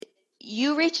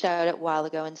you reached out a while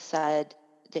ago and said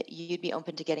that you'd be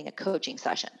open to getting a coaching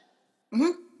session,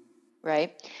 Mm-hmm.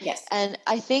 right? Yes. And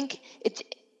I think it's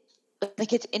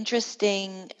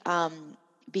interesting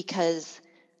because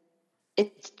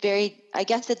it's very, I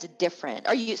guess it's different.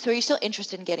 Are you still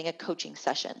interested in getting a coaching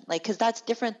session? Like, because that's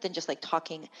different than just like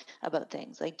talking about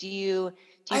things. Like, do you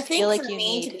I feel think for like you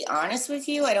me, to need? be honest with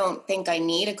you, I don't think I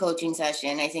need a coaching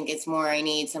session. I think it's more I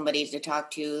need somebody to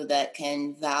talk to that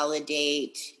can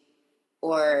validate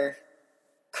or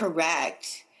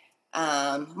correct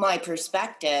my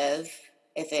perspective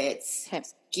if it's Okay.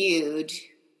 skewed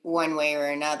one way or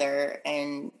another.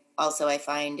 And also, I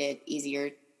find it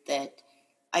easier that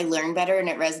I learn better and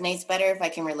it resonates better if I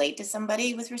can relate to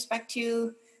somebody with respect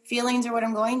to feelings or what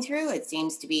I'm going through.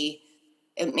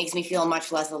 It makes me feel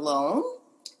much less alone.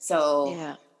 So,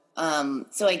 Yeah.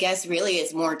 so I guess really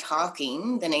it's more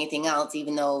talking than anything else,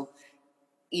 even though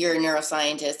you're a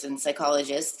neuroscientist and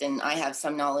psychologist, and I have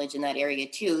some knowledge in that area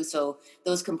too. So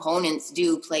those components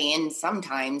do play in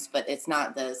sometimes, but it's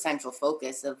not the central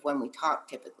focus of when we talk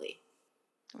typically.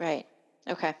 Right.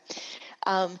 Okay.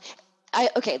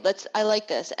 I like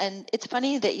this. And it's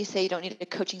funny that you say you don't need a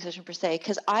coaching session per se,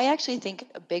 because I actually think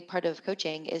a big part of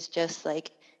coaching is just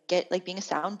like being a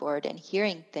soundboard and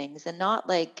hearing things, and not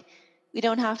like, we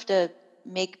don't have to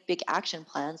make big action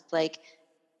plans. Like,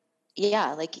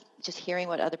 yeah, like just hearing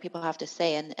what other people have to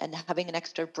say, and having an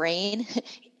extra brain,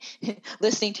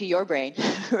 listening to your brain,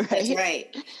 right? That's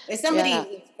right. As somebody Yeah.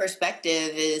 whose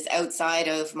perspective is outside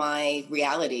of my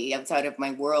reality, outside of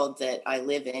my world that I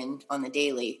live in on the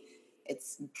daily,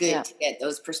 it's good to get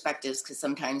those perspectives, because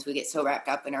sometimes we get so wrapped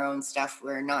up in our own stuff,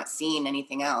 we're not seeing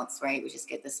anything else, right? We just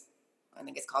get this, I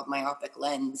think it's called myopic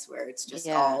lens, where it's just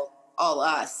all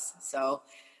us. So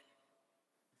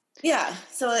yeah.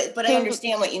 But I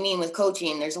understand what you mean with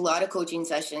coaching. There's a lot of coaching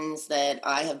sessions that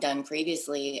I have done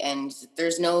previously, and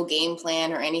there's no game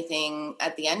plan or anything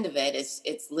at the end of it.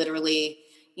 It's literally,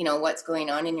 what's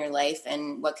going on in your life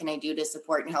and what can I do to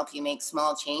support and help you make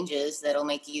small changes that'll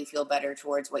make you feel better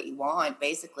towards what you want,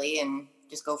 basically, and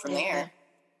just go from there.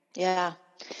 Yeah.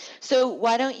 So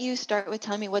why don't you start with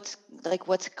telling me what's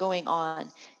going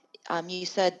on? You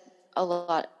said a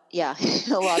lot. Yeah.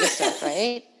 A lot of stuff,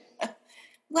 right?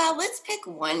 Well, let's pick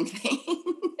one thing.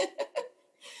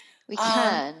 We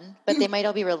can, but they might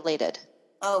all be related.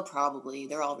 Oh, probably.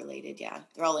 They're all related. Yeah.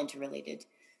 They're all interrelated.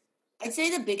 I'd say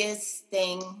the biggest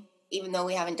thing, even though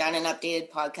we haven't done an updated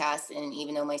podcast, and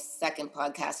even though my second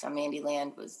podcast on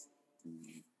Mandyland was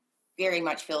very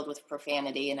much filled with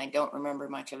profanity and I don't remember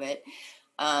much of it,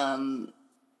 I've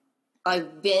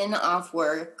been off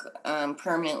work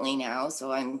permanently now, so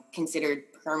I'm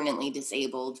considered permanently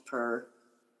disabled per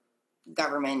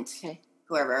government,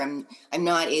 whoever. I'm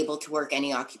not able to work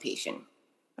any occupation.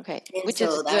 Okay, and which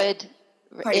is good.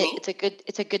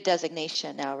 It's a good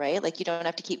designation now, right? Like you don't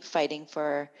have to keep fighting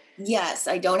for. Yes,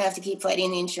 I don't have to keep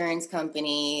fighting the insurance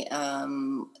company.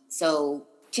 So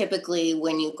typically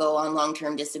when you go on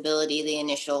long-term disability, the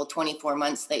initial 24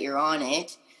 months that you're on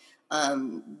it,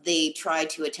 they try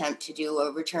to attempt to do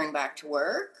a return back to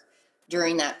work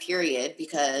during that period,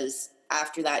 because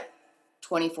after that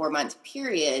 24-month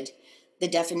period, the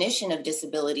definition of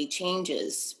disability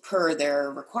changes per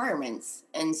their requirements.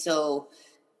 And so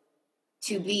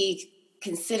to be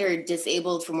considered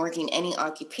disabled from working any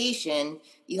occupation,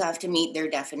 you have to meet their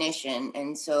definition.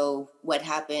 And so what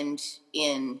happened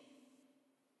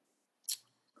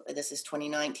this is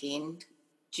 2019,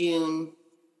 June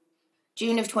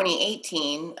of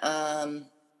 2018, I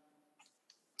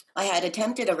had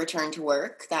attempted a return to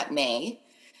work that May,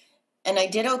 and I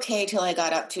did okay till I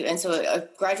got up to, and so a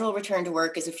gradual return to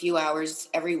work is a few hours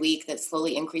every week that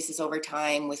slowly increases over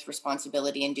time, with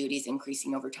responsibility and duties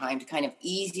increasing over time to kind of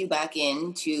ease you back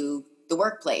into the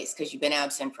workplace, because you've been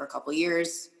absent for a couple of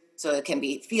years. So it can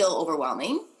feel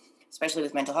overwhelming, especially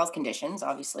with mental health conditions,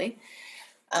 obviously.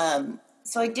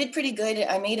 So I did pretty good.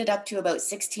 I made it up to about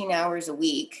 16 hours a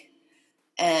week.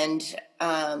 And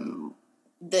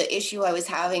the issue I was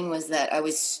having was that I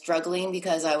was struggling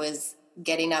because I was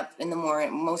getting up in the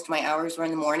morning. Most of my hours were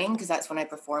in the morning because that's when I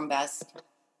perform best.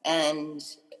 And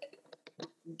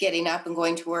getting up and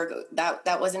going to work,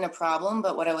 that wasn't a problem.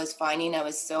 But what I was finding, I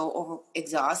was so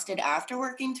exhausted after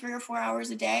working 3 or 4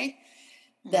 hours a day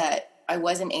that I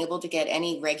wasn't able to get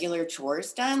any regular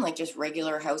chores done, like just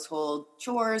regular household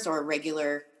chores or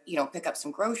regular, pick up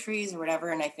some groceries or whatever.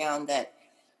 And I found that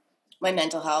my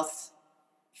mental health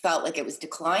felt like it was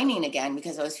declining again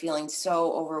because I was feeling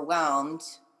so overwhelmed,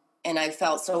 and I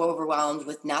felt so overwhelmed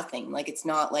with nothing. Like, it's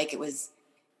not like it was,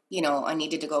 I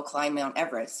needed to go climb Mount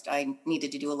Everest. I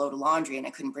needed to do a load of laundry and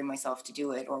I couldn't bring myself to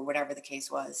do it, or whatever the case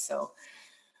was. So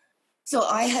So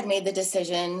I had made the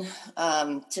decision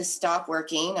to stop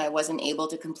working. I wasn't able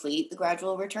to complete the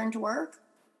gradual return to work.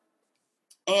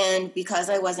 And because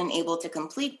I wasn't able to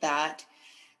complete that,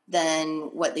 then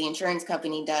what the insurance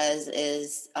company does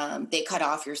is they cut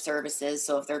off your services.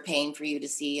 So if they're paying for you to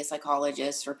see a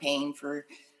psychologist or paying for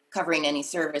covering any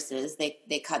services,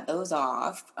 they cut those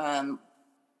off,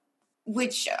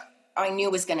 which I knew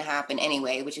was going to happen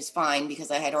anyway, which is fine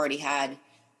because I had already had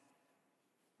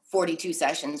 42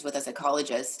 sessions with a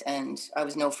psychologist and I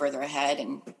was no further ahead.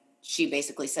 And she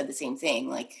basically said the same thing,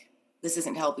 like, this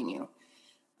isn't helping you,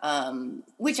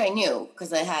 which I knew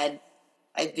because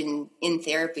I've been in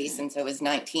therapy since I was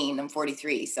 19. I'm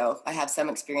 43, so I have some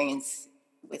experience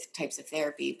with types of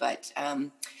therapy. But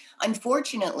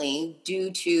unfortunately,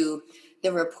 due to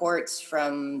the reports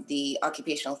from the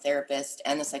occupational therapist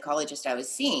and the psychologist I was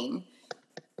seeing,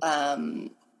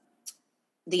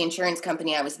 the insurance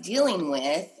company I was dealing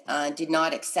with did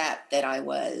not accept that I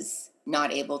was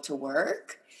not able to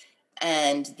work.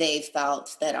 And they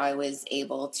felt that I was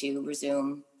able to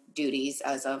resume duties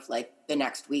as of like the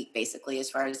next week, basically, as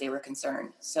far as they were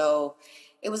concerned. So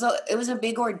it was a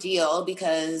big ordeal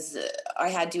because I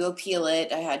had to appeal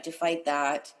it. I had to fight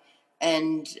that.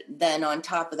 And then on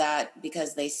top of that,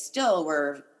 because they still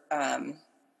were, I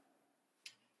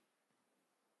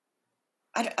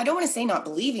don't want to say not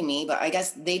believing me, but I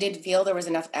guess they did feel there was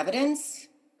enough evidence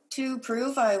to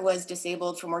prove I was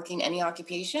disabled from working any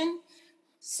occupation.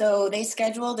 So they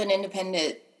scheduled an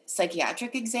independent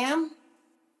psychiatric exam.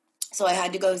 So I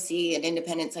had to go see an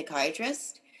independent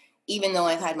psychiatrist, even though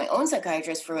I've had my own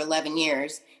psychiatrist for 11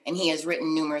 years and he has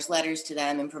written numerous letters to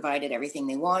them and provided everything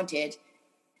they wanted.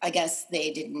 I guess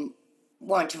they didn't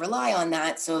want to rely on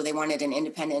that. So they wanted an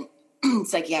independent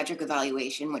psychiatric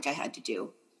evaluation, which I had to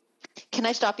do. Can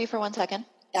I stop you for 1 second?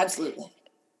 Absolutely.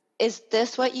 Is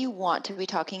this what you want to be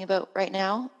talking about right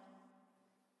now?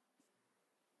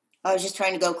 I was just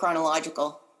trying to go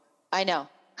chronological. I know.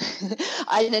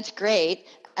 And it's great.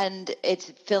 And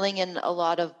it's filling in a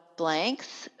lot of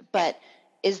blanks. But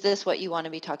is this what you want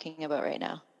to be talking about right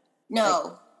now?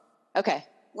 No. Okay.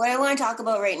 What I want to talk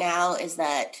about right now is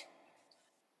that,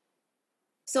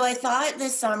 so I thought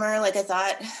this summer, I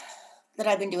thought that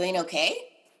I've been doing okay.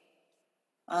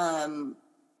 I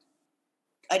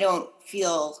don't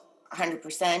feel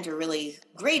 100% or really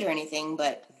great or anything,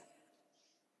 but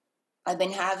I've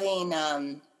been having,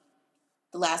 the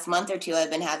last month or two,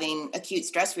 I've been having acute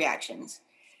stress reactions.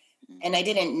 And I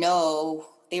didn't know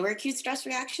they were acute stress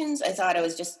reactions. I thought it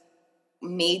was just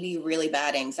maybe really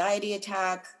bad anxiety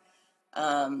attack.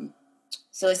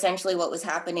 So essentially what was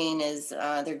happening is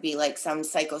there'd be like some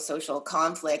psychosocial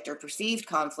conflict or perceived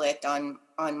conflict on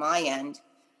my end.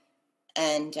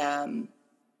 And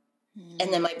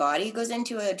then my body goes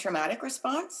into a traumatic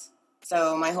response.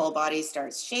 So my whole body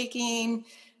starts shaking.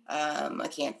 I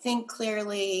can't think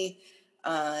clearly.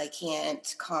 I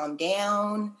can't calm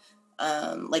down.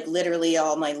 Literally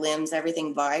all my limbs,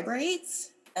 everything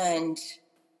vibrates. And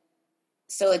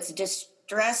so it's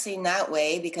distressing that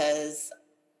way because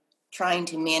trying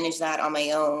to manage that on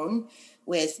my own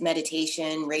with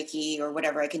meditation, Reiki, or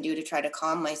whatever I can do to try to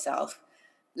calm myself.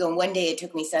 One day it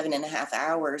took me 7.5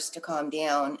 hours to calm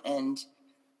down, and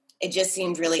it just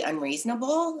seemed really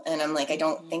unreasonable. And I'm like, I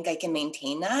don't think I can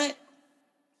maintain that.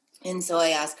 And so I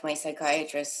asked my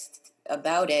psychiatrist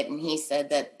about it, and he said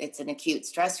that it's an acute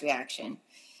stress reaction.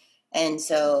 And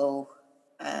so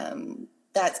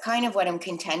that's kind of what I'm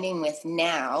contending with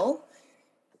now.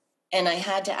 And I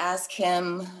had to ask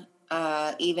him,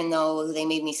 even though they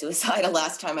made me suicidal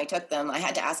last time I took them, I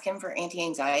had to ask him for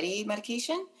anti-anxiety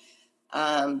medication.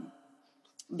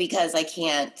 Because I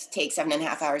can't take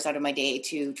 7.5 hours out of my day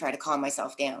to try to calm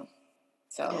myself down.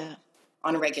 So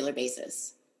on a regular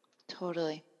basis.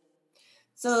 Totally.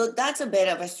 So that's a bit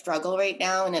of a struggle right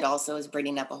now. And it also is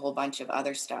bringing up a whole bunch of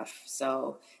other stuff.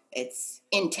 So it's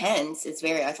intense.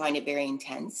 I find it very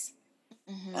intense.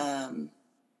 Mm-hmm.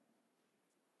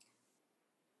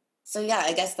 So yeah,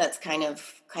 I guess that's kind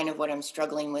of what I'm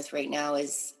struggling with right now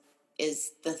is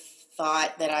the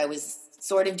thought that I was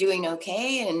sort of doing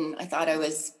okay, and I thought I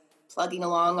was plugging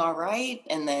along all right,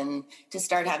 and then to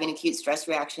start having acute stress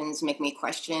reactions make me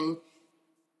question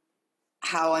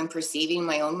how I'm perceiving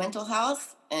my own mental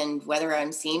health and whether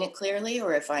I'm seeing it clearly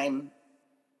or if I'm,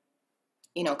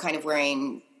 kind of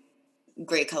wearing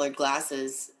gray colored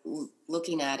glasses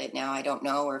looking at it now. I don't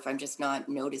know, or if I'm just not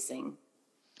noticing.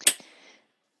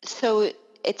 So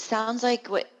it sounds like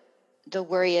what the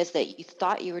worry is that you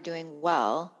thought you were doing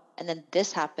well, and then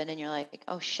this happened and you're like,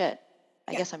 oh shit,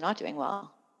 I guess I'm not doing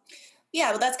well. Yeah,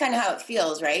 well, that's kind of how it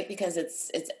feels, right? Because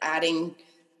it's adding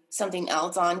something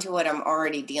else onto what I'm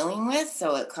already dealing with.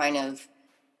 So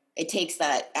it takes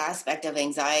that aspect of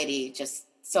anxiety just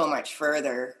so much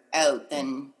further out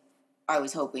than I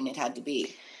was hoping it had to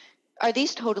be. Are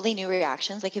these totally new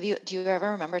reactions? Like, do you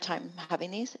ever remember a time having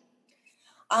these?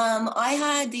 I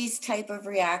had these type of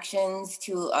reactions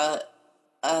to a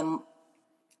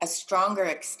stronger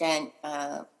extent,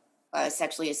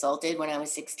 sexually assaulted when I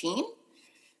was 16.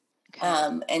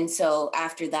 Okay. And so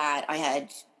after that,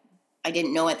 I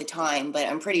didn't know at the time, but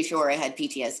I'm pretty sure I had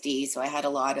PTSD. So I had a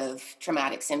lot of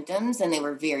traumatic symptoms, and they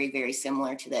were very, very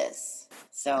similar to this.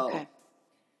 So, Okay.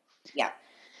 yeah.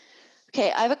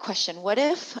 Okay, I have a question. What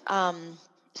if,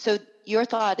 so your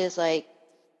thought is like,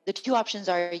 the two options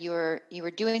are you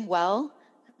were doing well,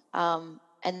 and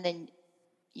then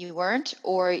you weren't,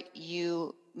 or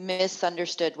you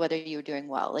misunderstood whether you were doing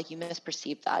well, like you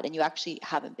misperceived that, and you actually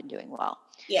haven't been doing well.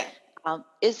 Yeah.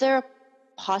 Is there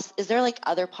like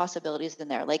other possibilities in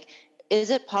there? Like, is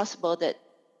it possible that,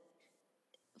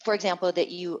 for example, that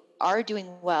you are doing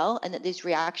well and that these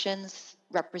reactions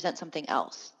represent something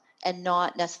else and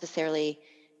not necessarily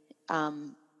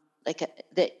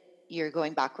that you're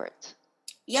going backwards?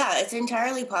 Yeah, it's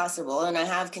entirely possible. And I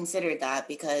have considered that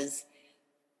because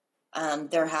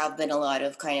there have been a lot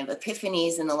of kind of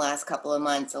epiphanies in the last couple of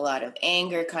months, a lot of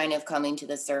anger kind of coming to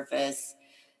the surface.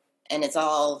 And it's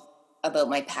all about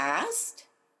my past.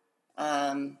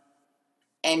 And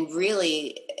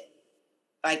really,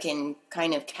 I can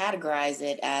kind of categorize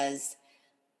it as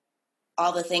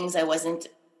all the things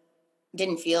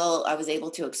didn't feel I was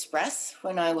able to express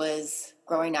when I was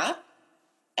growing up.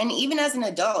 And even as an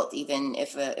adult, even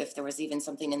if there was even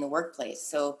something in the workplace.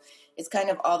 So it's kind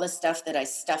of all the stuff that I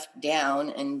stuffed down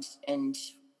and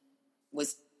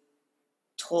was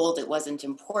told it wasn't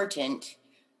important.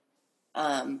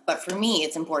 But for me,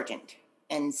 it's important.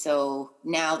 And so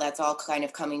now that's all kind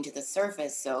of coming to the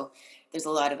surface. So there's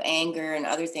a lot of anger and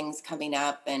other things coming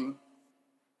up. And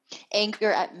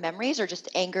Anger at memories, or just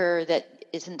anger that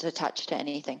isn't attached to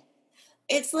anything?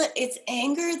 it's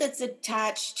anger that's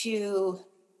attached to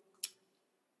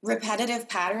repetitive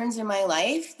patterns in my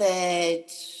life that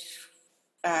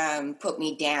put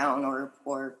me down, or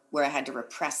where I had to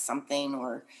repress something,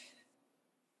 or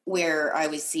where I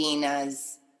was seen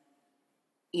as,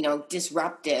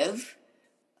 disruptive.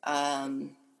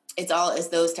 It's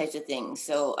those types of things.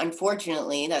 So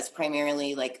unfortunately, that's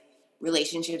primarily like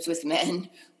relationships with men,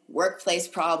 workplace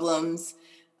problems.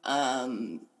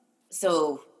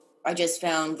 So I just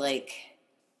found, like,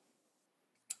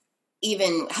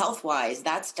 even health wise,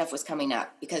 that stuff was coming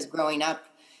up because growing up,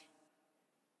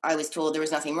 I was told there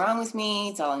was nothing wrong with me.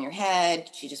 It's all in your head.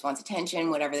 She just wants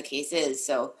attention, whatever the case is.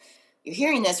 So you're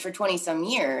hearing this for 20 some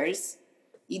years.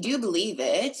 You do believe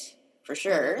it for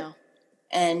sure. No.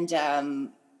 And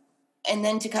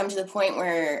then to come to the point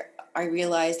where I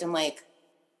realized, I'm like,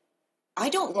 I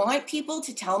don't want people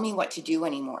to tell me what to do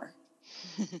anymore.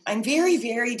 I'm very,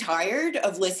 very tired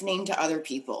of listening to other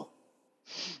people.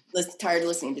 Tired of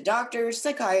listening to doctors,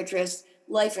 psychiatrists,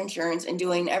 life insurance, and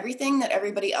doing everything that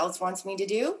everybody else wants me to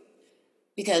do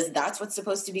because that's what's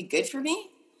supposed to be good for me.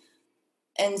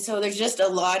 And so there's just a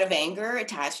lot of anger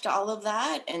attached to all of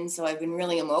that. And so I've been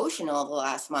really emotional the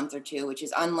last month or two, which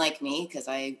is unlike me because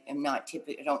I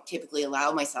don't typically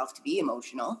allow myself to be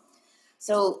emotional.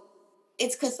 So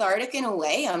it's cathartic in a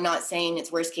way. I'm not saying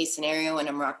it's worst case scenario and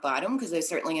I'm rock bottom, because I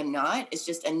certainly am not. It's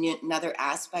just another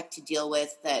aspect to deal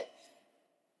with that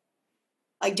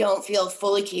I don't feel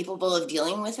fully capable of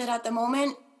dealing with it at the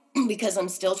moment because I'm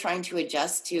still trying to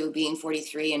adjust to being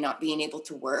 43 and not being able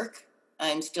to work.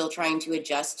 I'm still trying to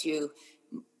adjust to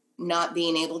not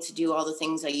being able to do all the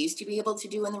things I used to be able to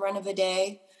do in the run of a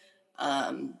day.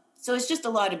 So it's just a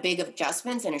lot of big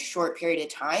adjustments in a short period of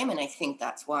time. And I think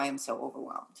that's why I'm so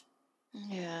overwhelmed.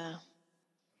 Yeah.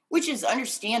 Which is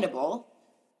understandable.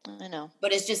 I know.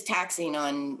 But it's just taxing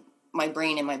on my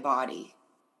brain and my body.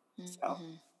 So.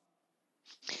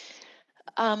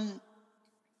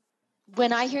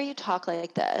 When I hear you talk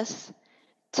like this,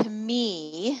 to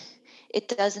me, it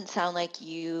doesn't sound like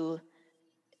you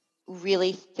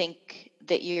really think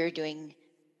that you're doing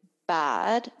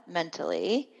bad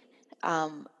mentally,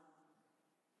 but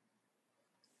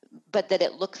that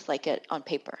it looks like it on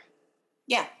paper.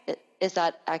 Yeah. Is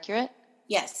that accurate?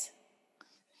 Yes.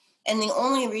 And the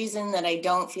only reason that I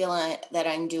don't feel that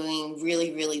I'm doing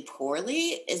really, really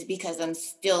poorly is because I'm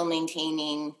still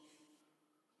maintaining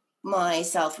my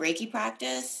self Reiki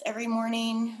practice every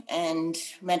morning and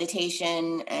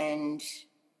meditation, and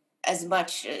as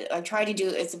much I try to do,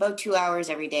 it's about 2 hours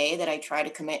every day that I try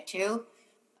to commit to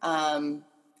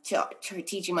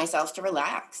teaching myself to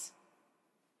relax.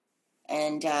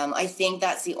 And I think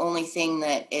that's the only thing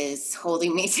that is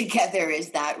holding me together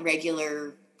is that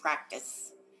regular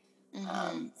practice.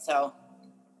 So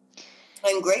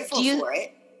I'm grateful for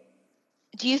it.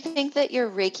 Do you think that your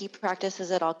Reiki practice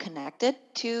is at all connected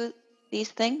to these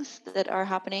things that are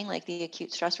happening, like the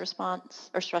acute stress response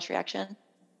or stress reaction?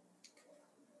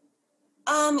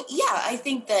 Yeah, I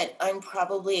think that I'm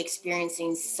probably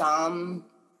experiencing some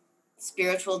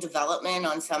spiritual development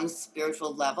on some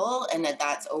spiritual level, and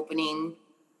that's opening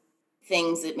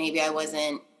things that maybe I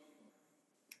wasn't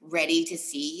ready to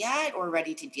see yet or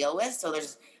ready to deal with. So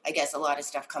there's, I guess, a lot of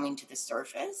stuff coming to the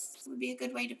surface would be a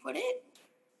good way to put it.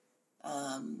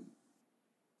 And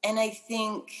I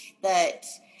think that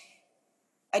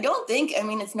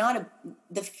it's not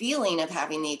the feeling of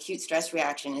having the acute stress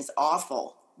reaction is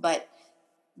awful, but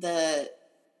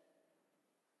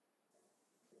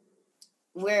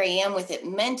where I am with it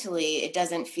mentally, it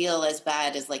doesn't feel as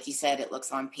bad as, like you said, it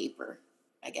looks on paper,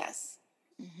 I guess.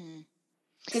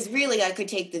 Because really I could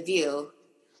take the view,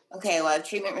 okay, well, I have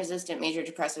treatment-resistant major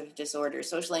depressive disorder,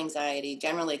 social anxiety,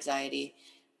 general anxiety,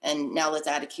 and now let's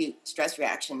add acute stress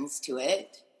reactions to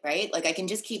it, right? Like I can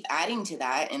just keep adding to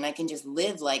that and I can just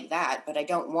live like that, but I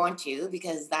don't want to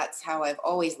because that's how I've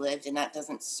always lived and that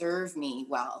doesn't serve me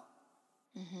well.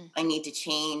 I need to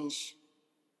change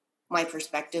my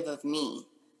perspective of me.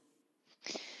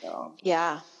 So.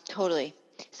 Yeah, totally.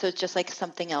 So it's just like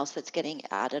something else that's getting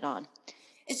added on.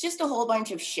 It's just a whole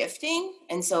bunch of shifting.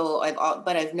 And so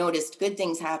I've noticed good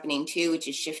things happening too, which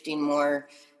is shifting more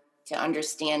to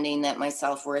understanding that my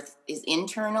self-worth is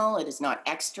internal. It is not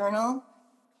external,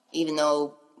 even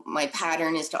though my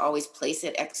pattern is to always place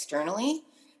it externally.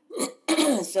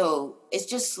 So it's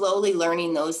just slowly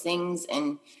learning those things.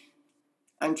 And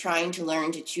I'm trying to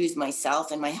learn to choose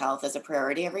myself and my health as a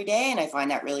priority every day. And I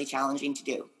find that really challenging to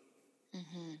do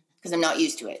because I'm not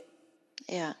used to it.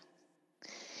 Yeah.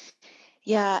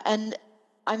 Yeah. And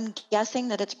I'm guessing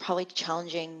that it's probably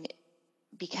challenging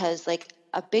because like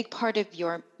a big part of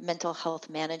your mental health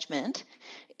management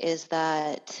is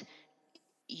that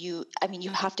you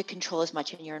have to control as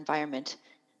much in your environment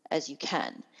as you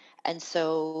can. And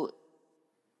so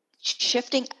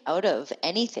shifting out of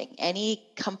anything, any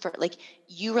comfort, like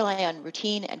you rely on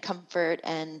routine and comfort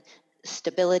and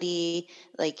stability,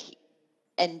 like,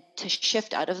 and to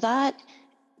shift out of that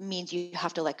means you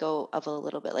have to let go of a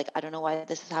little bit. Like, I don't know why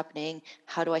this is happening.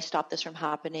 How do I stop this from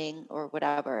happening or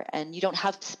whatever? And you don't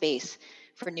have space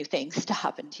for new things to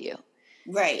happen to you.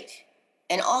 Right.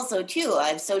 And also too,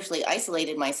 I've socially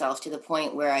isolated myself to the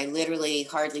point where I literally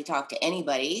hardly talk to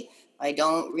anybody. I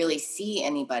don't really see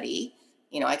anybody.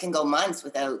 I can go months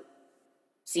without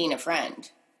seeing a friend.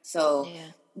 So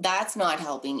that's not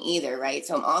helping either, right?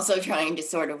 So I'm also trying to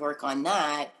sort of work on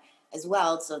that as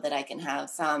well so that I can have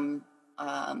some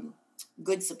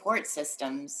good support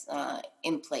systems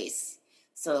in place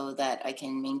so that I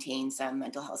can maintain some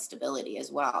mental health stability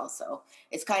as well. So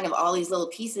it's kind of all these little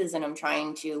pieces, and I'm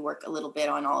trying to work a little bit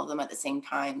on all of them at the same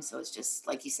time. So it's just,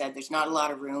 like you said, there's not a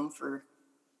lot of room for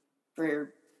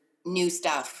new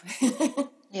stuff.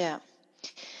 Yeah.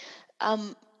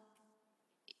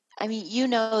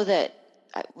 That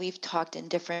we've talked in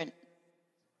different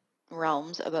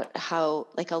realms about how,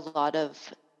 like, a lot of,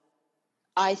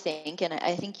 I think, and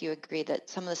I think you agree that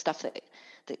some of the stuff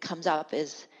that comes up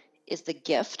is the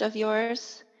gift of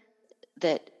yours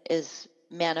that is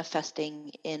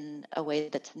manifesting in a way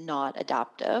that's not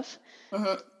adaptive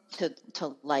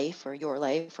to life or your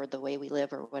life or the way we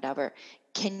live or whatever.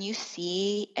 Can you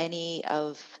see any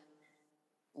of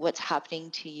what's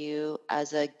happening to you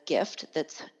as a gift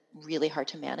that's really hard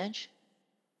to manage?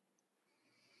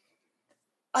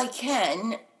 I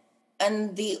can.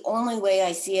 And the only way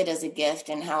I see it as a gift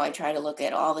and how I try to look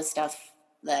at all the stuff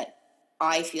that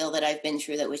I feel that I've been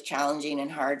through that was challenging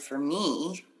and hard for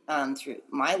me through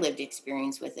my lived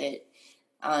experience with it,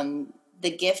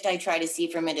 the gift I try to see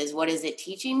from it is, what is it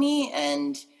teaching me?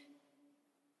 And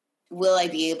will I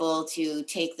be able to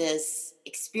take this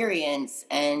experience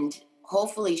and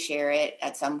hopefully share it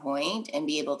at some point and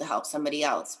be able to help somebody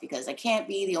else? Because I can't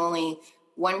be the only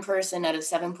one person out of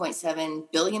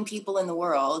 7.7 billion people in the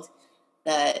world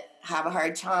that have a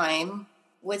hard time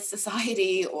with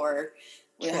society or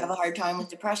have a hard time with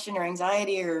depression or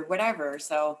anxiety or whatever.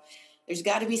 So there's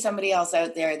got to be somebody else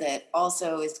out there that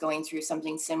also is going through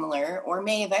something similar or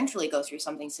may eventually go through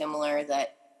something similar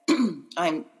that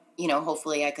I'm,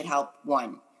 hopefully I could help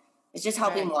one. It's just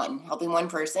helping one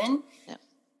person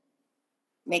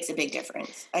makes a big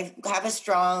difference. I have a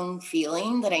strong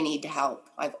feeling that I need to help.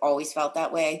 I've always felt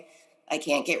that way. I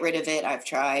can't get rid of it. I've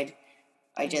tried.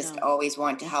 I just always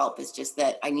want to help. It's just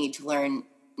that I need to learn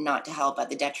not to help at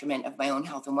the detriment of my own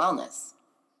health and wellness.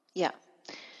 Yeah.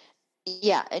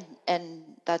 Yeah, and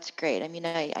that's great. I mean,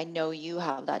 I know you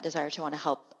have that desire to want to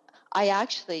help. I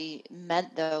actually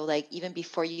meant though, like even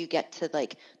before you get to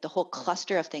like the whole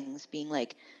cluster of things being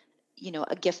like,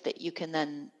 a gift that you can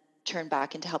then turn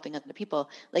back into helping other people,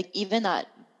 like even that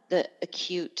the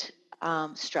acute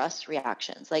stress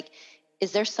reactions, like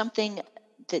is there something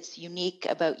that's unique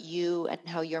about you and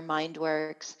how your mind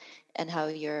works and how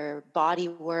your body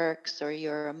works or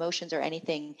your emotions or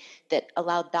anything that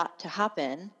allowed that to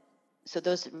happen, so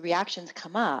those reactions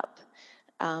come up,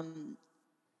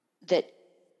 that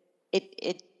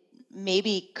it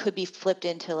maybe could be flipped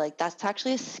into like that's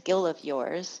actually a skill of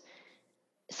yours,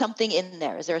 something in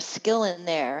there. Is there a skill in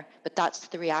there, but that's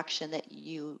the reaction that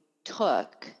you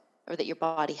took or that your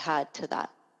body had to that?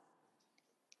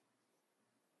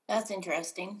 That's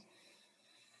interesting.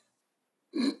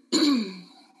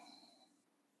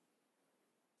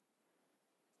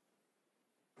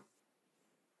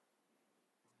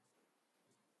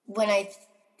 When I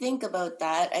think about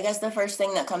that, I guess the first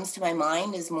thing that comes to my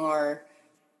mind is more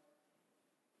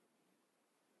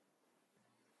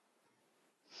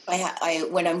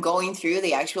when I'm going through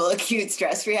the actual acute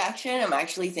stress reaction, I'm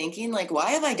actually thinking like,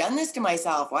 why have I done this to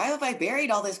myself? Why have I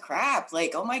buried all this crap?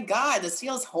 Like, oh my God, this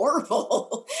feels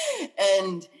horrible.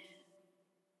 And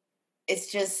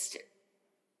it's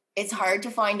hard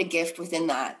to find a gift within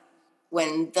that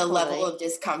when the level of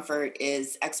discomfort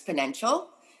is exponential.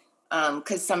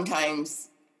 Because sometimes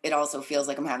it also feels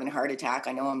like I'm having a heart attack.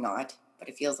 I know I'm not, but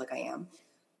it feels like I am.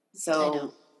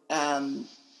 So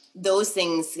those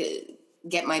things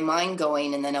get my mind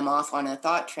going, and then I'm off on a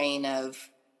thought train of,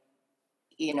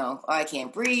 oh, I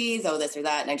can't breathe, oh, this or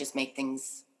that, and I just make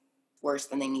things worse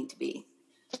than they need to be.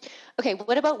 Okay,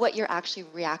 what about what you're actually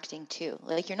reacting to?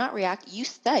 Like you're not you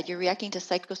said you're reacting to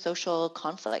psychosocial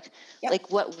conflict. Yep. Like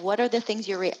what are the things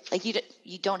you're like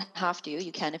you don't have to,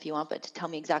 you can if you want, but to tell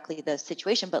me exactly the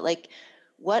situation, but like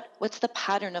what's the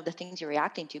pattern of the things you're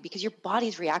reacting to, because your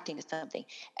body's reacting to something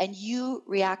and you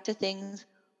react to things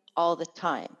all the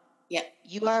time. Yeah.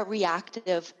 You are a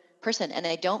reactive person, and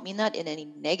I don't mean that in any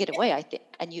negative way. I think,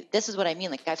 and this is what I mean.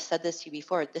 Like I've said this to you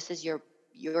before. This is your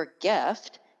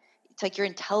gift. It's like your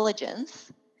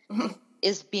intelligence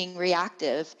is being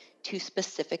reactive to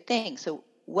specific things. So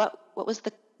what was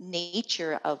the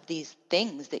nature of these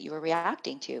things that you were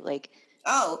reacting to? Like,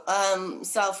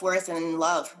 self-worth and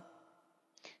love.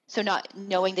 So not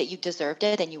knowing that you deserved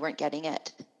it and you weren't getting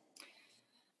it.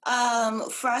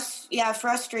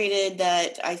 Frustrated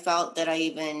that I felt that I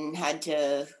even had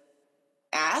to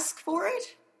ask for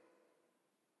it.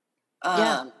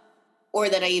 Or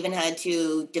that I even had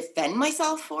to defend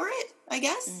myself for it, I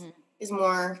guess, is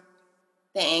more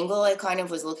the angle I kind of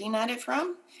was looking at it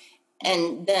from.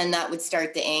 And then that would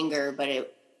start the anger, but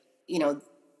it,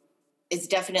 it's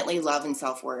definitely love and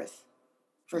self-worth,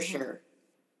 for sure.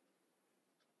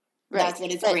 Right. That's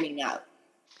what it's bringing up.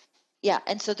 Yeah,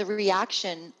 and so the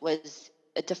reaction was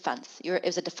a defense. It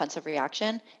was a defensive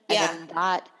reaction. And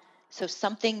then so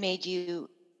something made you...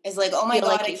 It's like, oh my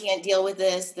God, I can't deal with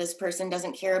this. This person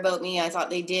doesn't care about me. I thought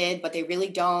they did, but they really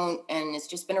don't. And it's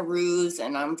just been a ruse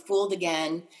and I'm fooled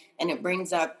again. And it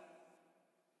brings up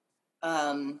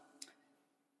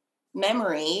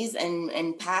memories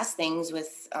and past things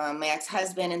with my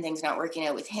ex-husband and things not working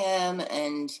out with him.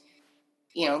 And,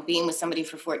 being with somebody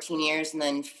for 14 years and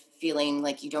then feeling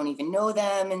like you don't even know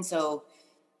them. And so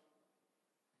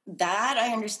that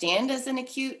I understand as an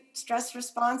acute stress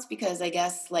response, because I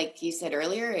guess, like you said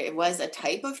earlier, it was a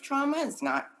type of trauma. It's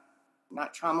not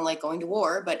trauma like going to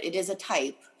war, but it is a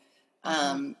type.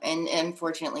 And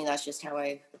unfortunately, that's just how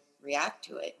I react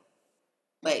to it.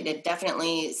 But it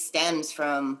definitely stems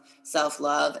from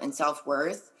self-love and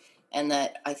self-worth, and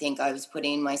that I think I was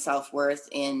putting my self-worth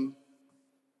in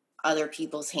other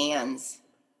people's hands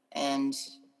and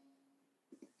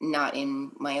not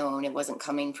in my own. It wasn't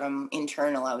coming from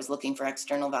internal. I was looking for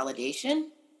external validation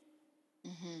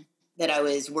that I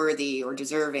was worthy or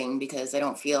deserving, because I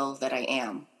don't feel that I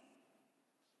am.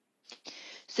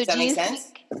 So does that make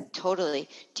sense? Totally.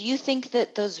 Do you think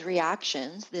that those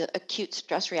reactions, the acute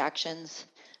stress reactions,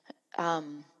 are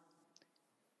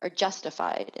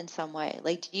justified in some way?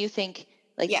 Like, do you think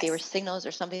they were signals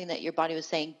or something that your body was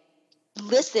saying,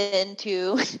 listen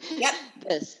to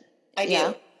this? I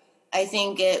do. I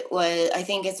think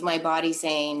it's my body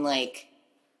saying, like,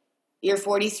 you're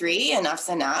 43, enough's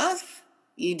enough.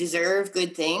 You deserve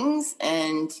good things.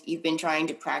 And you've been trying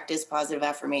to practice positive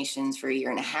affirmations for a year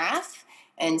and a half.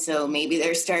 And so maybe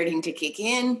they're starting to kick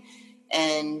in.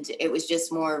 And it was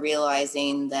just more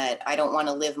realizing that I don't want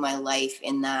to live my life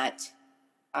in that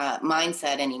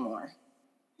mindset anymore.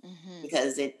 Mm-hmm.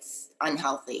 because it's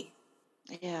unhealthy.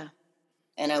 Yeah.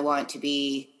 And I want to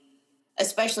be,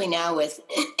 especially now with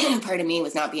part of me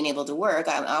with not being able to work,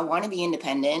 I want to be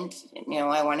independent.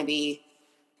 I want to be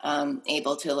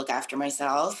able to look after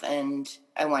myself, and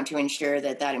I want to ensure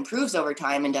that that improves over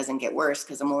time and doesn't get worse,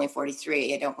 because I'm only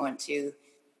 43. I don't want to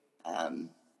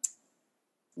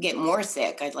get more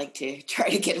sick. I'd like to try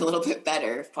to get a little bit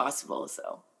better if possible.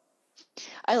 So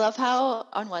I love how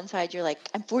on one side you're like,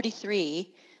 I'm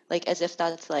 43, like as if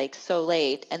that's like so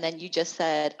late. And then you just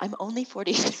said, I'm only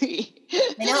 43.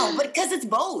 I know, but because it's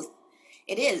both.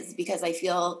 It is, because I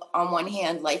feel on one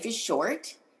hand, life is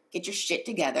short. Get your shit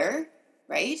together,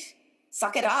 right?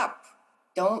 Suck it up.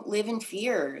 Don't live in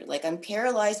fear. Like, I'm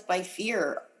paralyzed by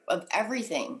fear of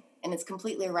everything, and it's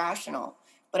completely irrational.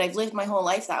 But I've lived my whole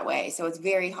life that way. So it's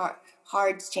very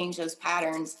hard to change those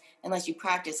patterns unless you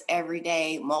practice every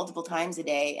day, multiple times a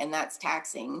day. And that's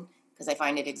taxing because I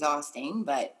find it exhausting.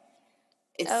 But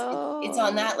it's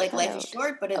on that, like, cut life is out.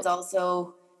 short, but it's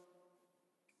also,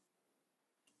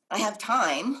 I have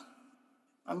time.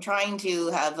 I'm trying to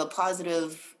have a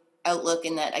positive outlook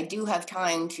in that I do have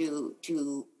time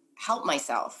to help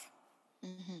myself.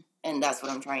 Mm-hmm. And that's what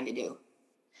I'm trying to do.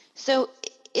 So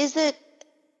is it,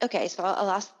 okay, so I'll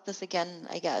ask this again,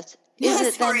 I guess. Is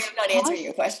it Sorry, then I'm not answering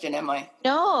your question, am I?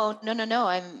 No.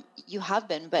 You have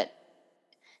been, but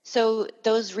so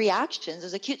those reactions,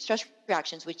 those acute stress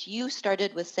reactions, which you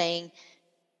started with saying,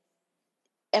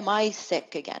 am I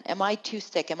sick again? Am I too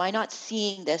sick? Am I not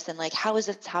seeing this? And like, how is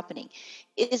this happening?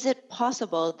 Is it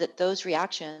possible that those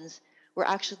reactions were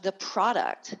actually the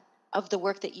product of the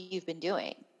work that you've been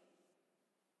doing?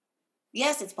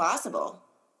 Yes, it's possible.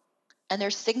 And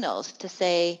there's signals to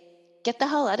say, get the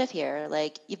hell out of here.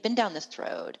 Like, you've been down this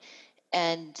road,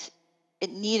 and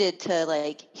it needed to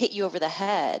like hit you over the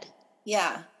head.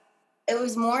 Yeah. It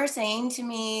was more saying to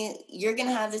me, you're going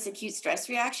to have this acute stress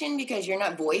reaction because you're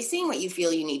not voicing what you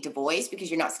feel you need to voice, because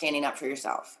you're not standing up for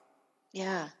yourself.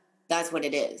 Yeah. That's what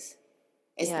it is.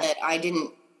 It's Yeah. that I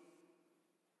didn't,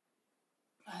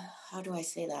 how do I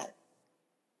say that?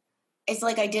 It's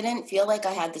like I didn't feel like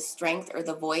I had the strength or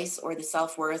the voice or the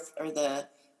self-worth or the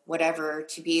whatever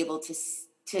to be able to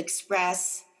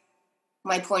express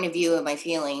my point of view and my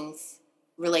feelings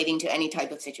relating to any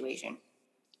type of situation.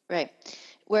 Right.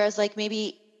 Whereas like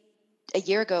maybe a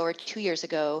year ago or 2 years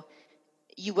ago,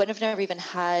 you would have never even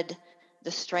had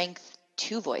the strength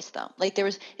to voice them. Like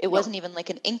it wasn't even like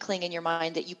an inkling in your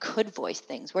mind that you could voice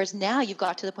things. Whereas now you've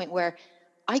got to the point where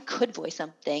I could voice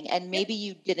something, and maybe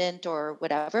you didn't or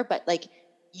whatever, but like,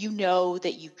 you know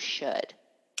that you should.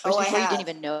 Whereas I before you didn't have.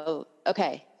 even know.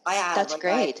 Okay. I have. That's Like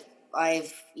great.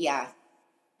 yeah,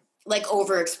 like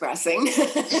over expressing.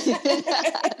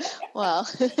 Well,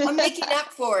 I'm making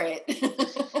up for it.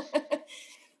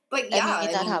 But I yeah, mean,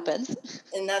 I that mean, happens.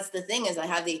 and that's the thing, is I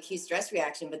have the acute stress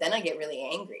reaction, but then I get really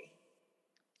angry.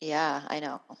 Yeah, I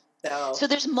know. So So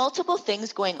there's multiple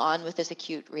things going on with this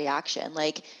acute reaction.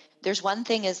 Like, there's one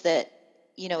thing is that,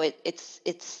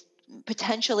 it's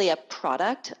potentially a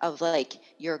product of like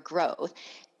your growth.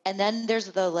 And then there's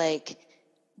the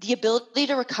ability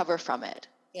to recover from it.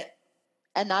 yeah.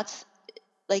 And that's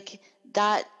like,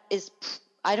 that is,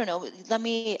 I don't know. Let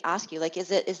me ask you, like, is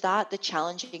that the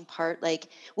challenging part? Like,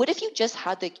 what if you just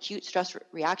had the acute stress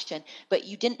reaction, but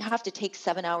you didn't have to take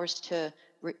 7 hours to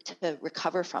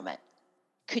recover from it?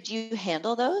 Could you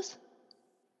handle those?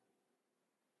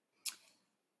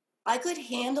 I could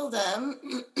handle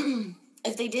them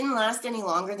if they didn't last any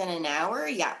longer than an hour.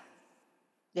 Yeah.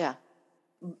 Yeah.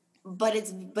 But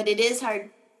it is hard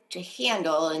to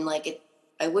handle, and like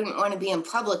I wouldn't want to be in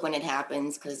public when it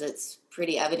happens, because it's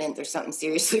pretty evident there's something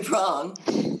seriously wrong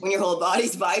when your whole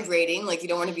body's vibrating. Like, you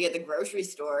don't want to be at the grocery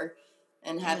store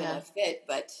and having Yeah. a fit.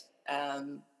 But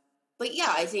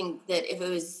yeah, I think that if it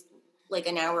was like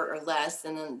an hour or less,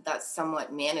 then that's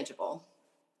somewhat manageable,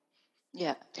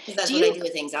 Yeah. because that's Do what I you, do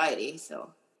with anxiety.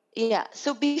 So yeah.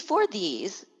 So before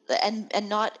these, and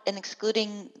not, and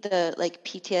excluding the like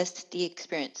PTSD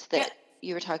experience yeah. that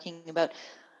you were talking about,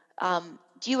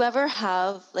 do you ever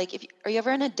have like, are you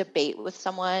ever in a debate with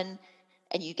someone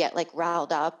and you get like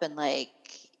riled up and like,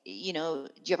 do you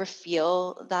ever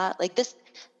feel that like this,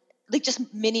 like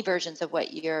just mini versions of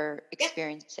what you're Yeah,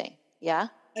 experiencing? Yeah.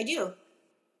 I do.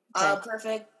 Okay.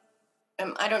 Perfect.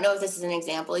 I don't know if this is an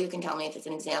example. You can tell me if it's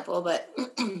an example, but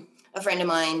a friend of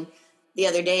mine the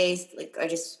other day, like, I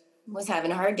just was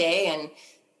having a hard day,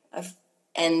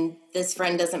 and this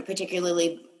friend doesn't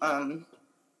particularly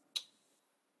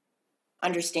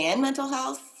understand mental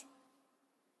health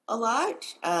a lot,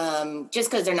 just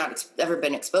because they're not ever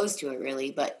been exposed to it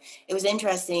really. But it was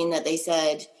interesting that they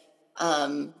said,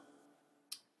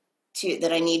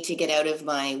 that I need to get out of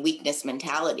my weakness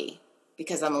mentality,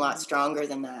 because I'm a lot stronger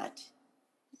than that.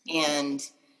 And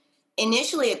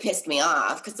initially it pissed me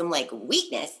off because I'm like,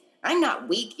 weakness? I'm not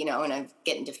weak, and I'm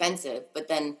getting defensive. But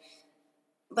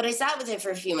I sat with it for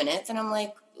a few minutes and I'm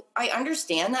like, I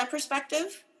understand that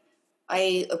perspective.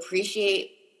 I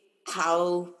appreciate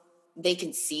how they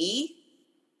can see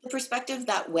the perspective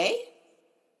that way.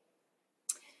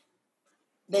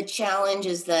 The challenge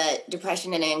is that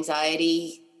depression and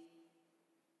anxiety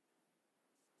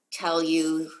tell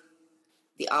you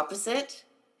the opposite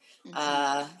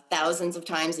thousands of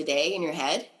times a day in your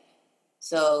head.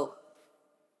 So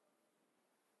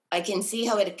I can see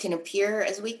how it can appear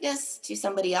as weakness to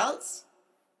somebody else.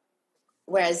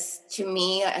 Whereas to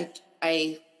me,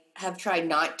 I have tried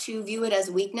not to view it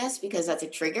as weakness because that's a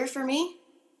trigger for me.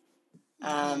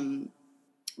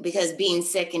 Because being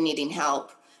sick and needing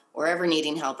help, or ever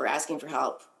needing help or asking for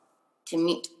help, to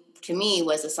me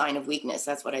was a sign of weakness.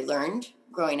 That's what I learned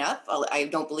growing up. I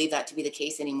don't believe that to be the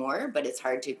case anymore, but it's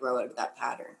hard to grow out of that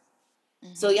pattern.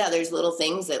 So yeah, there's little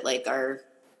things that are,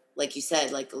 like you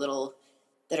said, like a little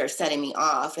that are setting me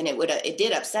off. And it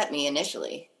did upset me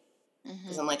initially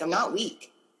because I'm like, I'm not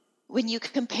weak. When you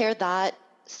compare that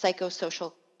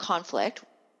psychosocial conflict,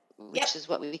 which is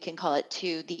what we can call it,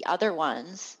 to the other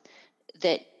ones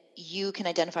that you can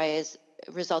identify as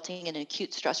resulting in an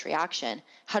acute stress reaction,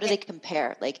 how do they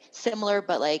compare? Like similar,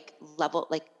 but like level,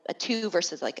 like a 2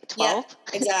 versus like a 12?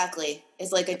 Yeah, exactly.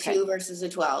 It's like a 2 versus a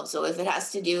 12. So if it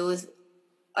has to do with,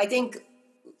 I think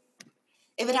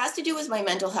if it has to do with my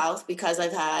mental health, because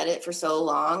I've had it for so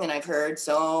long and I've heard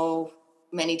so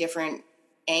many different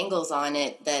angles on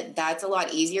it, that's a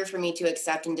lot easier for me to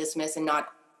accept and dismiss and not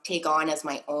take on as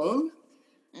my own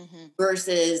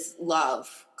versus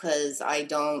love. Because I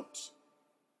don't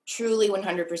truly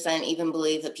 100% even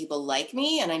believe that people like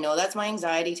me. And I know that's my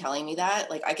anxiety telling me that.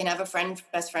 Like, I can have a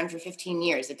best friend for 15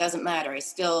 years. It doesn't matter. I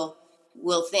still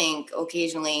will think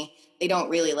occasionally they don't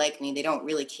really like me. They don't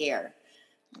really care.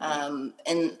 And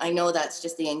I know that's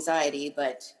just the anxiety,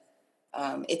 but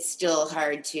it's still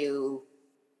hard to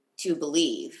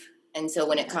believe. And so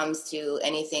when it comes to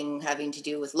anything having to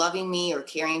do with loving me or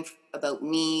caring about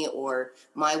me or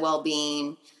my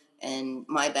well-being and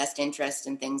my best interest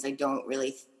and things, I don't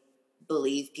really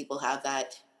believe people have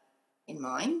that in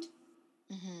mind.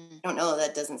 I don't know.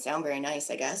 That doesn't sound very nice,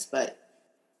 I guess, but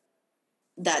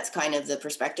that's kind of the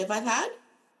perspective I've had.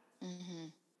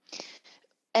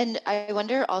 And I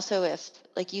wonder also if,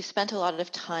 like, you've spent a lot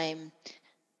of time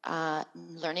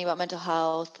learning about mental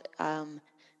health,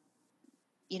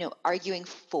 arguing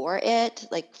for it,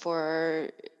 like for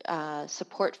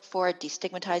support for it,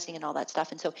 destigmatizing and all that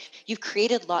stuff. And so you've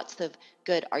created lots of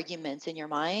good arguments in your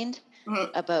mind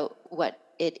about what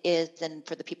it is and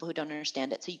for the people who don't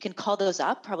understand it. So you can call those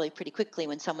up probably pretty quickly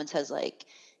when someone says, like,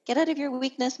 get out of your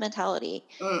weakness mentality.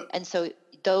 And so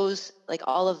those, like,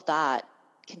 all of that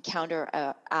can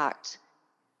counteract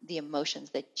the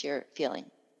emotions that you're feeling.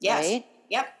 Yes. Right?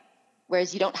 Yep.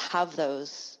 Whereas you don't have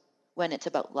those when it's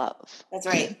about love. That's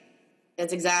right.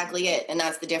 That's exactly it. And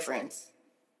that's the difference.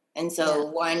 And so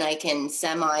one I can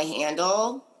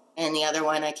semi-handle and the other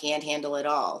one I can't handle at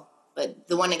all. But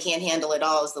the one I can't handle at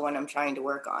all is the one I'm trying to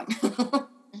work on.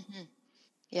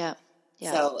 Yeah.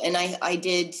 So, and I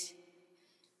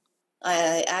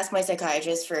asked my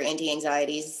psychiatrist for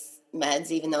anti-anxiety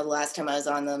meds, even though the last time I was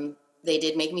on them, they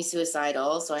did make me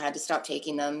suicidal. So I had to stop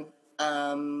taking them.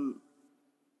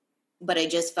 But I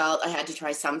just felt I had to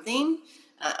try something.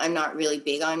 I'm not really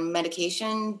big on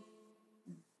medication,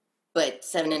 but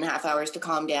 7.5 hours to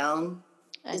calm down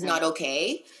is not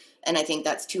okay. And I think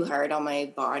that's too hard on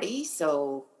my body.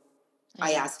 So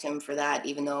I asked him for that,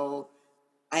 even though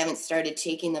I haven't started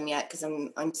taking them yet because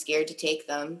I'm scared to take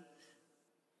them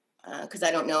because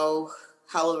I don't know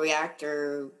how I'll react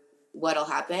or what'll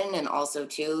happen. And also,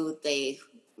 too, they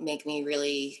make me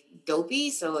really dopey,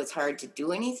 so it's hard to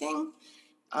do anything.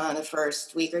 The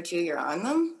first week or two you're on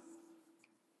them.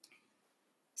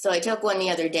 So I took one the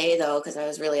other day, though, because I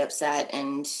was really upset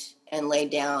and laid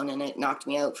down, and it knocked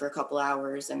me out for a couple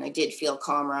hours, and I did feel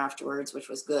calmer afterwards, which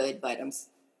was good, but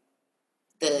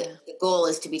the goal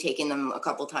is to be taking them a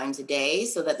couple times a day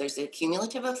so that there's a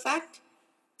cumulative effect,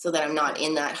 so that I'm not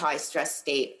in that high stress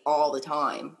state all the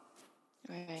time.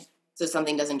 Right. So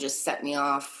something doesn't just set me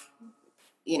off,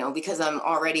 because I'm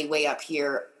already way up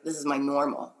here. This is my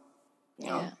normal.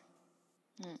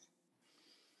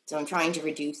 So I'm trying to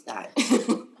reduce that.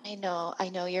 I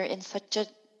know you're in such a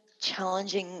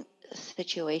challenging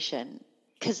situation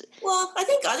well, I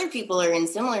think other people are in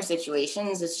similar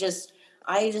situations. It's just,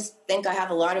 I just think I have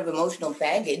a lot of emotional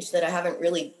baggage that I haven't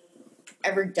really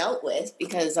ever dealt with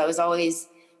because I was always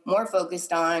more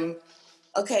focused on,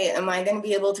 okay, am I going to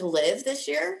be able to live this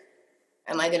year?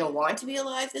 Am I going to want to be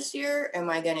alive this year? Am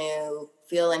I going to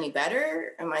feel any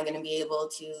better? Am I going to be able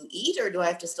to eat, or do I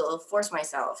have to still force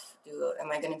myself?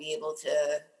 Am I going to be able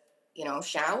to,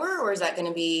 shower, or is that going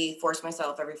to be force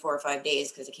myself every 4 or 5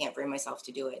 days because I can't bring myself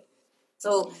to do it?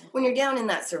 So when you're down in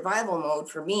that survival mode,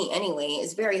 for me anyway,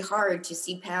 it's very hard to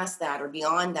see past that or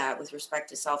beyond that with respect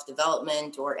to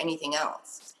self-development or anything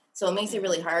else. So it makes it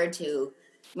really hard to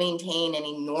maintain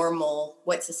any normal,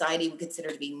 what society would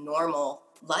consider to be normal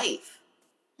life.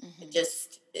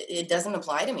 It doesn't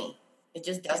apply to me. It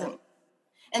just doesn't.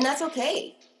 And that's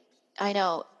okay. I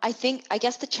know. I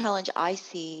guess the challenge I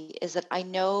see is that I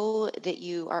know that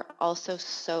you are also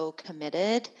so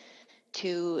committed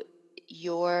to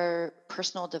your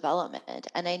personal development.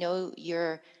 And I know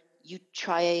you're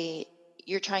trying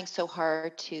so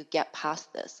hard to get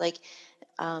past this. Like,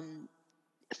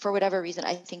 for whatever reason,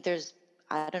 I think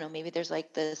I don't know, maybe there's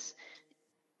like this,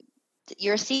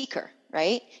 you're a seeker,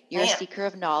 right? You're a seeker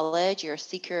of knowledge. You're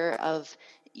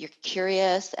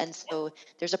curious. And so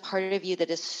there's a part of you that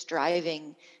is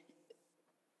striving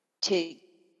to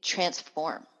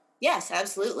transform. Yes,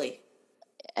 absolutely.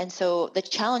 And so the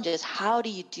challenge is, how do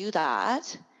you do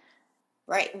that?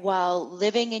 Right. While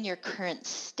living in your current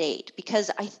state? Because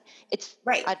I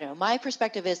don't know, my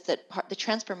perspective is that the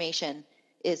transformation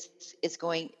is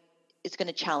going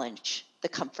to challenge the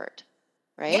comfort,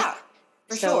 right? Yeah,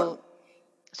 for sure.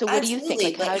 So what do you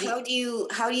think? Like, how do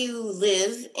you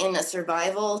live in a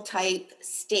survival type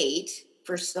state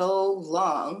for so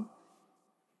long?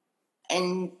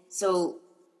 And so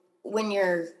when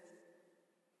you're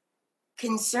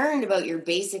concerned about your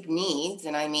basic needs,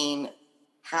 and I mean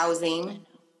housing,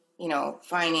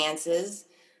 finances,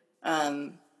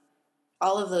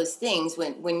 all of those things,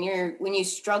 when you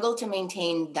struggle to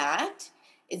maintain that,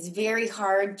 it's very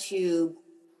hard to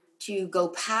go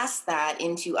past that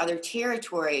into other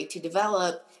territory to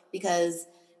develop, because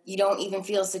you don't even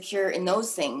feel secure in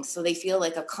those things. So they feel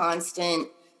like a constant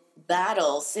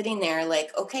battle sitting there,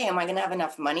 like, okay, am I going to have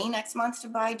enough money next month to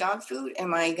buy dog food?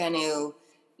 Am I going to,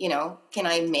 can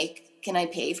I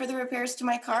pay for the repairs to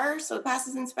my car so it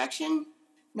passes inspection?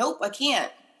 Nope, I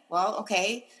can't. Well,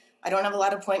 okay, I don't have a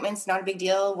lot of appointments, not a big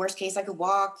deal. Worst case, I could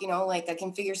walk, I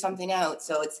can figure something out.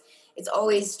 So it's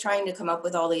always trying to come up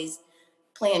with all these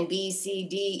plan B, C,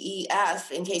 D, E,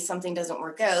 F in case something doesn't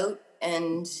work out.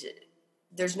 And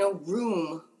there's no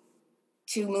room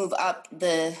to move up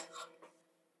the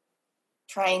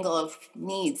triangle of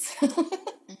needs, the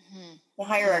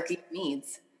hierarchy of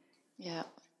needs. Yeah.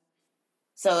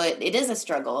 So it is a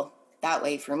struggle that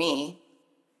way for me.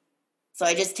 So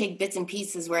I just take bits and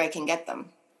pieces where I can get them.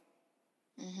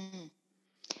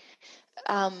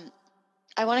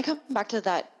 I want to come back to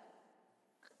that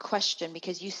question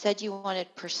because you said you wanted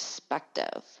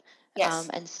perspective. Yes.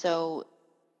 And so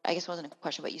I guess it wasn't a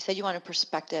question, but you said you wanted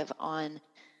perspective on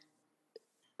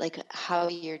like how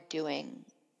you're doing.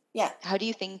 Yeah. How do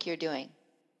you think you're doing?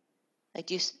 Like,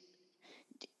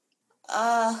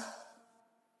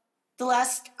 the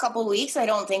last couple of weeks, I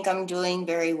don't think I'm doing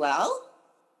very well.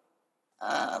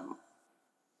 I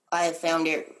have found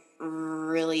it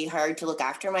really hard to look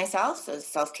after myself. So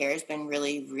self-care has been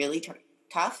really, really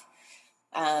tough.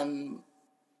 But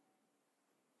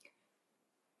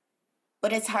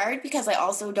it's hard because I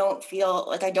also don't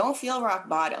feel rock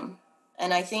bottom.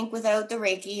 And I think without the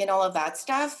Reiki and all of that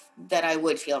stuff, that I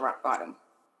would feel rock bottom.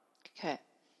 Okay.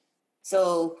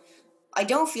 So I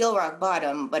don't feel rock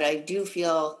bottom, but I do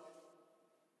feel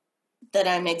that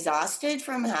I'm exhausted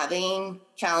from having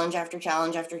challenge after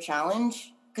challenge after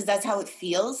challenge, because that's how it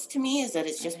feels to me, is that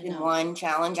it's just been one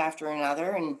challenge after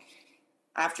another. And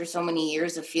after so many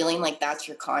years of feeling like that's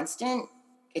your constant,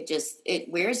 it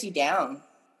wears you down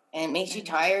and it makes you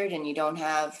tired, and you don't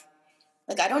have,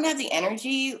 I don't have the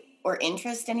energy or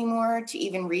interest anymore to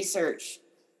even research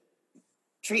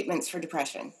treatments for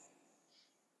depression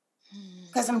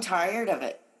because I'm tired of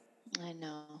it. I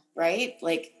know. Right?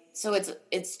 So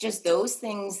it's just those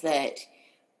things that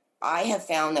I have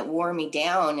found that wore me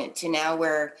down to now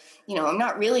where, I'm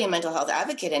not really a mental health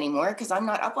advocate anymore because I'm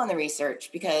not up on the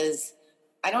research, because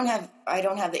I don't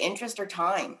have the interest or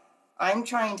time. I'm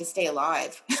trying to stay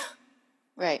alive.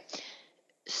 Right.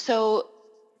 So,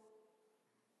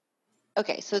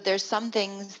 okay. So there's some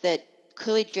things that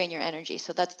clearly drain your energy.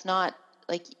 So that's not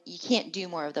like, you can't do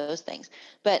more of those things,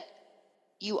 but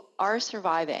you are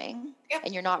surviving. Yep.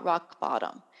 And you're not rock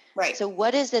bottom. Right. So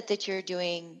what is it that you're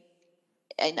doing?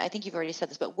 And I think you've already said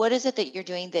this, but what is it that you're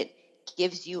doing that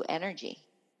gives you energy?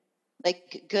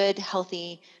 Like good,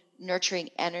 healthy, nurturing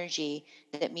energy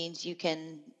that means you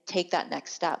can take that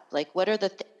next step? Like, what are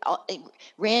the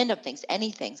random things,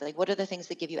 anything? Like, what are the things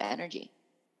that give you energy?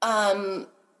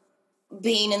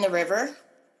 Being in the river,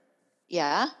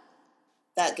 Yeah.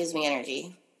 that gives me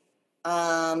energy.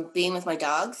 Being with my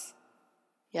dogs.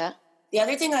 Yeah. The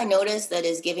other thing I noticed that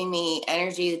is giving me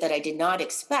energy that I did not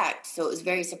expect, so it was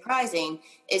very surprising,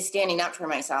 is standing up for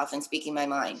myself and speaking my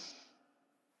mind.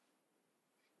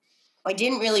 I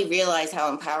didn't really realize how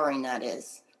empowering that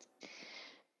is.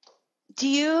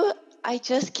 I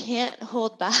just can't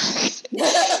hold back.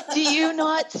 Do you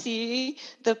not see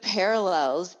the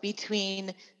parallels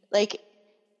between, like,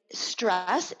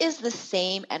 stress is the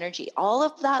same energy? All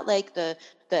of that, like the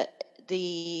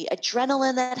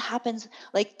adrenaline that happens,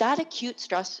 like that acute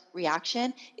stress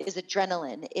reaction is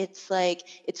adrenaline. It's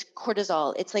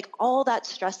cortisol. It's like all that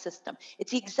stress system.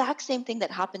 It's the exact same thing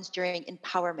that happens during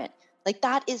empowerment. Like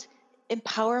that is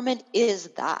empowerment is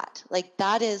that. Like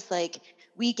that is like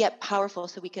we get powerful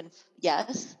so we can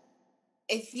yes.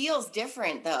 It feels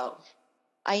different though.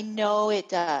 I know it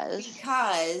does.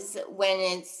 Because when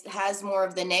it has more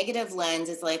of the negative lens,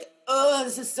 it's like, oh,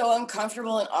 this is so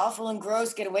uncomfortable and awful and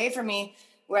gross, get away from me.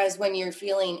 Whereas when you're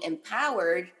feeling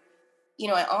empowered,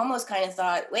 I almost kind of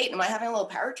thought, wait, am I having a little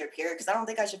power trip here? Because I don't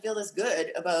think I should feel this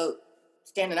good about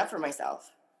standing up for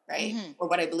myself, right? Mm-hmm. Or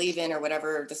what I believe in or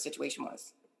whatever the situation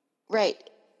was. Right.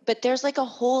 But there's like a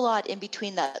whole lot in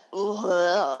between that,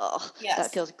 Yes.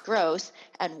 that feels gross,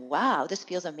 and wow, this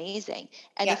feels amazing.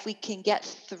 And if we can get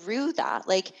through that,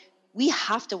 like we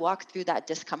have to walk through that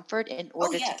discomfort in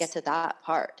order to get to that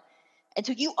part. And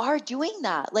so you are doing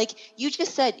that. Like you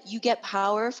just said, you get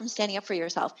power from standing up for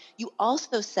yourself. You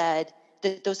also said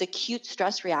that those acute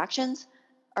stress reactions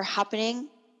are happening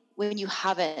when you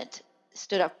haven't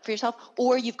stood up for yourself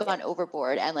or you've gone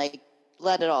overboard and like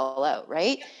let it all out,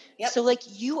 right? Yep. So like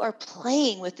you are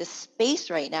playing with this space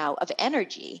right now of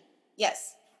energy.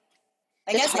 Yes.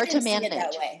 I guess hard to manage. See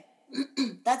it that way.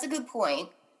 That's a good point.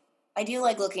 I do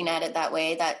like looking at it that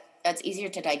way. That's easier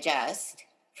to digest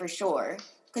for sure.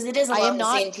 Because it is along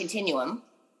the same continuum.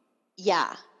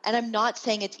 Yeah. And I'm not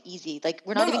saying it's easy. Like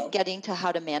we're not even getting to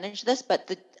how to manage this,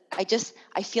 but I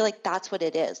feel like that's what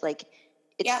it is. Like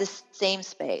it's the same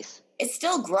space. It's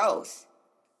still growth.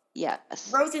 Yes.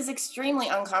 Growth is extremely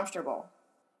uncomfortable.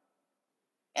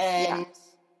 And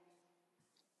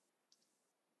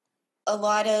a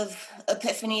lot of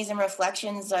epiphanies and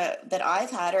reflections that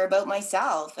I've had are about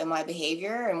myself and my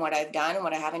behavior and what I've done and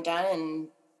what I haven't done and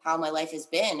how my life has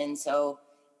been. And so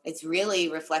it's really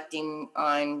reflecting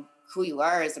on who you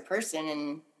are as a person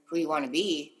and who you want to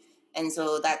be. And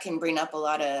so that can bring up a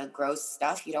lot of gross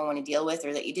stuff you don't want to deal with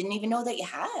or that you didn't even know that you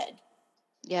had.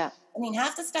 Yeah. I mean,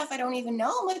 half the stuff I don't even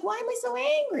know. I'm like, why am I so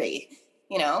angry?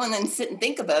 And then sit and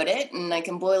think about it. And I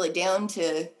can boil it down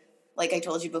to, like I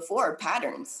told you before,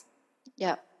 patterns.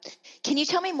 Yeah. Can you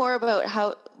tell me more about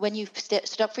how, when you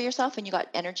stood up for yourself and you got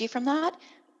energy from that,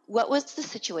 what was the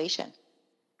situation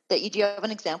do you have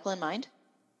an example in mind?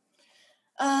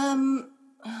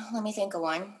 Let me think of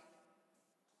one.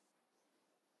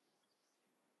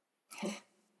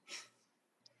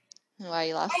 Why are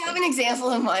you laughing? I have an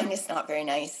example in mind. It's not very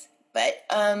nice, but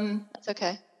that's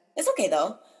okay. It's okay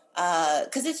though,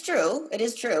 because it's true. It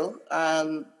is true.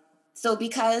 So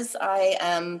because I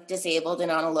am disabled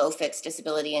and on a low fixed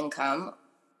disability income,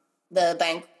 the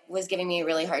bank was giving me a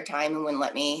really hard time and wouldn't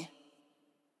let me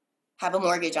have a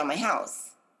mortgage on my house.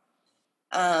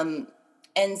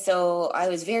 And so I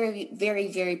was very,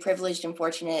 very, very privileged and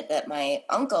fortunate that my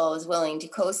uncle was willing to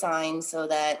co-sign so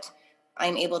that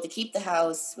I'm able to keep the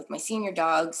house with my senior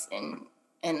dogs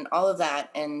and all of that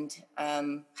and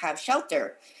have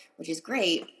shelter, which is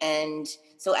great. And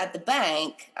so at the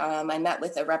bank, I met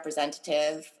with a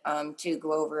representative to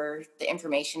go over the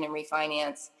information and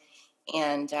refinance.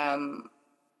 And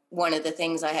one of the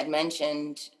things I had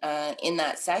mentioned in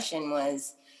that session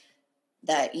was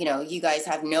that, you guys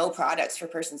have no products for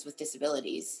persons with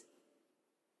disabilities.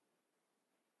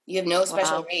 You have no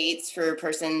special rates for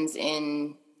persons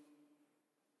in,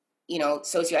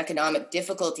 socioeconomic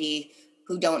difficulty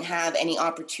who don't have any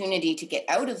opportunity to get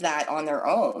out of that on their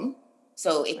own.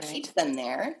 So it keeps them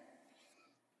there.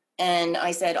 And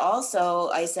I said,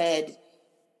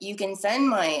 you can send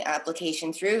my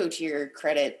application through to your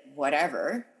credit,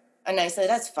 whatever. And I said,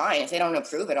 that's fine. If they don't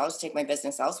approve it, I'll just take my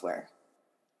business elsewhere.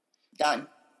 Done.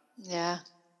 Yeah.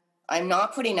 I'm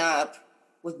not putting up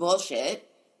with bullshit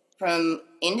from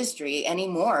industry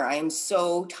anymore. I am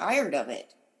so tired of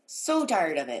it. So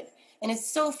tired of it. And it's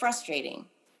so frustrating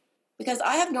because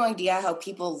I have no idea how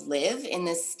people live in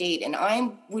this state. And I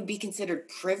would be considered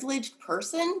privileged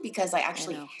person because I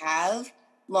actually have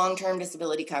long-term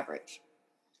disability coverage.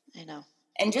 I know.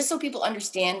 And just so people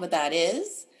understand what that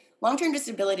is, long-term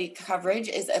disability coverage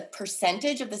is a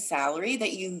percentage of the salary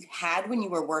that you had when you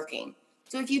were working.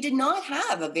 So if you did not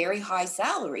have a very high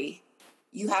salary,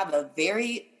 you have a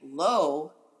very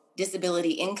low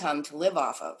disability income to live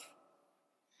off of.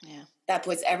 Yeah. That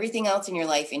puts everything else in your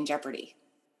life in jeopardy.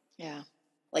 Yeah.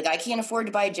 Like, I can't afford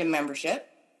to buy a gym membership.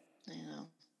 I know.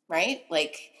 Right?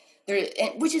 Like,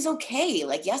 which is okay.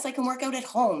 Like, yes, I can work out at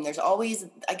home.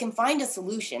 I can find a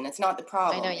solution. It's not the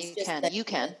problem. I know It's you just can. that You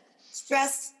can. the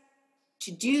stress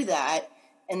to do that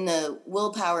and the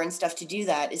willpower and stuff to do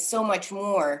that is so much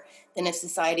more than if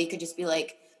society could just be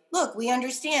like, look, we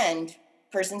understand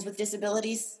persons with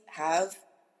disabilities have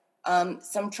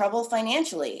some trouble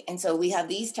financially. And so we have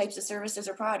these types of services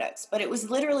or products. But it was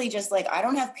literally just like, I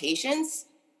don't have patience.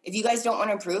 If you guys don't want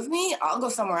to approve me, I'll go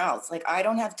somewhere else. Like, I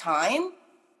don't have time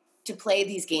to play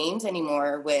these games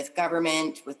anymore with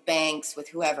government, with banks, with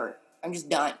whoever. I'm just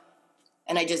done.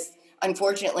 And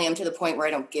unfortunately, I'm to the point where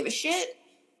I don't give a shit.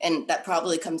 And that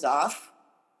probably comes off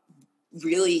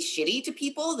really shitty to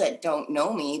people that don't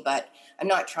know me, but I'm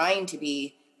not trying to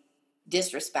be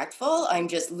disrespectful. I'm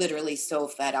just literally so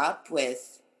fed up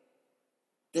with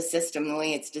the system, the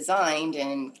way it's designed,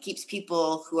 and keeps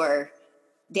people who are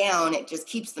down, it just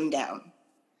keeps them down.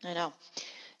 I know.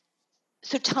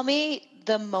 So tell me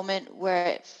the moment where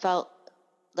it felt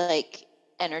like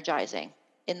energizing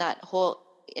in that whole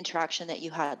interaction that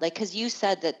you had. Like, because you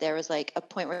said that there was like a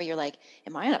point where you're like,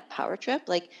 am I on a power trip?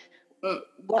 Like,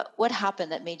 what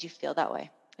happened that made you feel that way?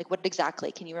 Like, what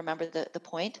exactly? Can you remember the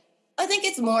point? I think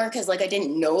it's more because, like, I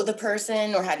didn't know the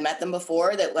person or had met them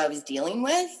before that I was dealing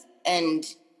with. And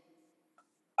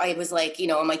I was like,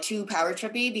 am I too power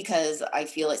trippy because I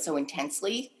feel it so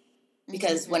intensely?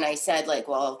 Because when I said, like,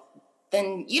 well,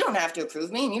 then you don't have to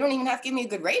approve me and you don't even have to give me a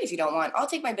good rate if you don't want. I'll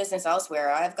take my business elsewhere.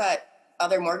 I've got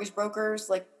other mortgage brokers,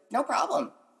 like, no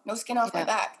problem. No skin off my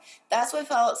back. That's what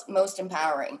felt most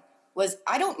empowering, was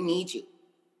I don't need you.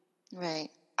 Right.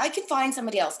 I can find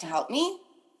somebody else to help me.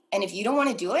 And if you don't want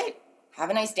to do it, have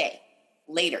a nice day.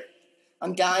 Later.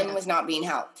 I'm done with not being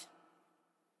helped.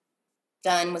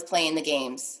 Done with playing the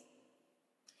games.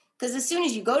 Because as soon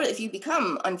as if you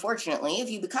become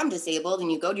disabled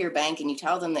and you go to your bank and you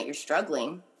tell them that you're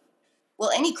struggling, well,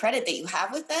 any credit that you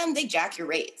have with them, they jack your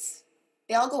rates.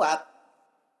 They all go up.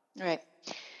 Right.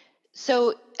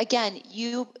 So again,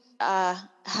 you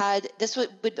this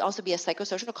would also be a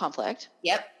psychosocial conflict.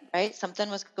 Yep. Right? Something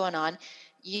was going on.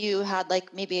 You had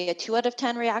like maybe a 2 out of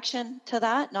 10 reaction to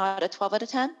that, not a 12 out of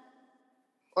 10?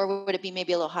 Or would it be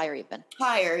maybe a little higher even?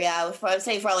 Higher, yeah. I would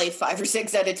say probably 5 or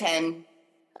 6 out of 10.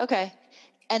 Okay.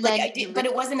 And like then but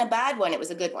it wasn't a bad one. It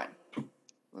was a good one.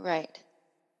 Right.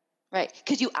 Right.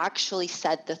 Because you actually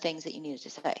said the things that you needed to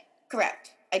say.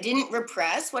 Correct. I didn't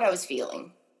repress what I was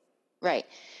feeling. Right.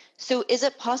 So is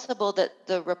it possible that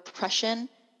the repression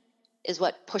is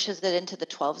what pushes it into the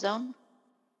 12 zone?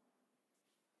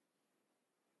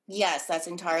 Yes, that's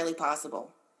entirely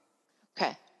possible.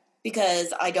 Okay.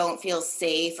 Because I don't feel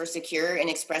safe or secure in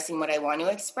expressing what I want to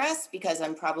express because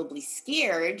I'm probably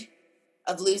scared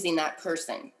of losing that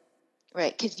person.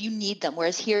 Right, because you need them,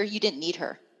 whereas here you didn't need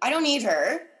her. I don't need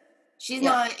her. She's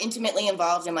not intimately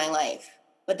involved in my life.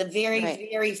 But the very,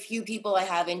 very few people I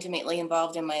have intimately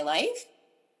involved in my life,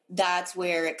 that's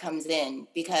where it comes in,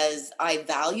 because I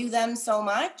value them so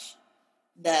much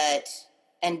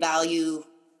and value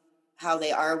how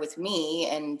they are with me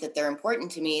and that they're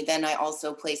important to me, then I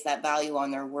also place that value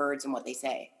on their words and what they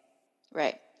say.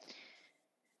 Right.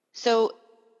 So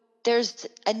there's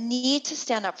a need to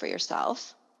stand up for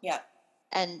yourself. Yeah.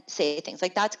 And say things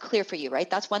like that's clear for you, right?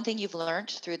 That's one thing you've learned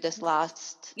through this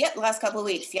last couple of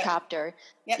weeks chapter.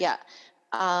 Yeah.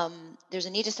 There's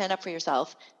a need to stand up for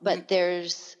yourself, but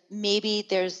there's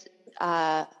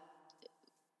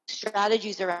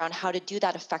strategies around how to do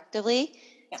that effectively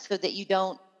so that you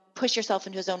don't push yourself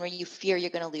into a zone where you fear you're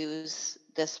going to lose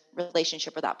this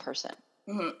relationship with that person.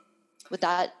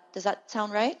 Does that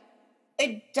sound right?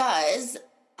 It does.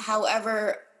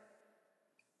 However,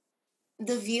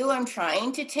 the view I'm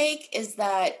trying to take is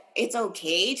that it's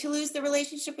okay to lose the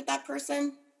relationship with that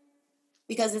person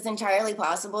because it's entirely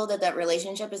possible that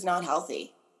relationship is not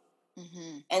healthy.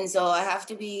 And so I have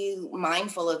to be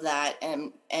mindful of that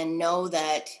and know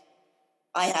that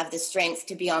I have the strength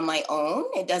to be on my own.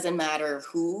 It doesn't matter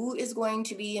who is going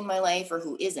to be in my life or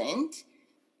who isn't.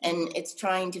 And it's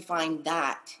trying to find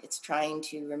that. It's trying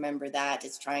to remember that.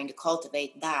 It's trying to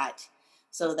cultivate that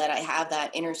so that I have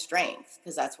that inner strength,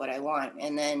 because that's what I want.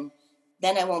 And then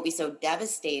I won't be so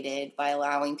devastated by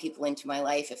allowing people into my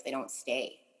life if they don't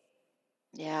stay.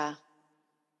 Yeah.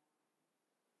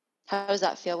 How does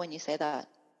that feel when you say that?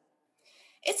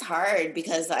 It's hard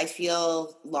because I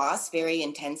feel loss very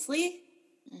intensely.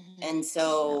 And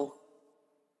so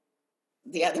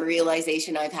the other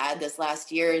realization I've had this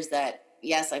last year is that,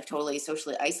 yes, I've totally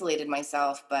socially isolated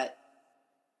myself, but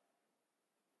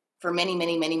for many,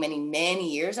 many, many, many,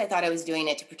 many years, I thought I was doing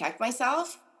it to protect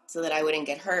myself so that I wouldn't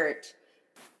get hurt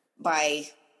by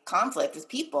conflict with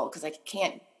people because I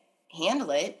can't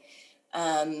handle it.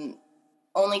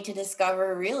 Only to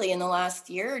discover really in the last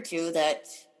year or two that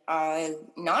I'm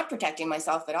not protecting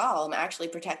myself at all. I'm actually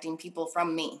protecting people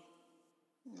from me.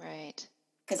 Right.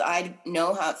 Because I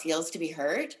know how it feels to be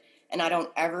hurt. And I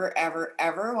don't ever, ever,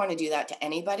 ever want to do that to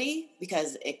anybody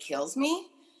because it kills me.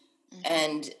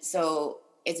 And so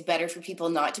it's better for people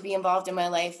not to be involved in my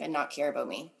life and not care about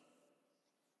me.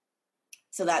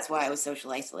 So that's why I was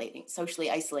socially isolating. So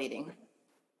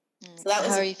that was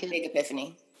How are a you feeling? big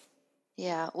epiphany.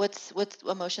 Yeah. What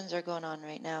emotions are going on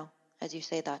right now as you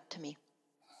say that to me?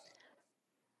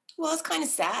 Well, it's kind of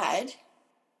sad,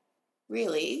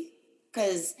 really,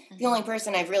 because the only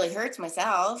person I've really hurt's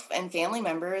myself and family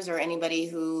members or anybody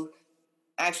who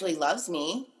actually loves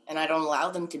me, and I don't allow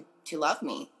them to love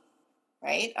me,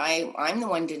 right? I'm the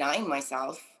one denying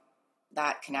myself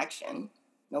that connection.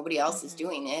 Nobody else is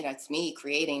doing it. It's me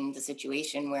creating the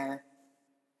situation where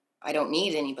I don't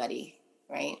need anybody,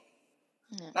 right?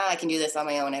 I can do this on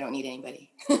my own. I don't need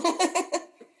anybody.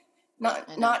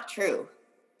 Not true.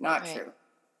 Not true.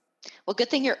 Well, good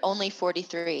thing you're only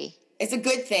 43. It's a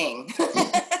good thing.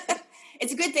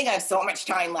 It's a good thing I have so much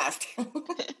time left.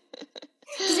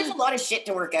 Because there's a lot of shit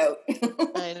to work out.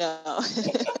 I know.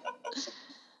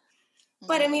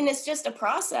 But I mean, it's just a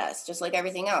process, just like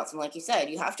everything else. And like you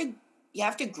said, you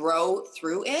have to grow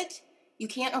through it. You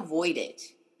can't avoid it.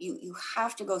 You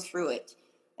have to go through it.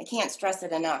 I can't stress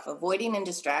it enough. Avoiding and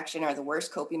distraction are the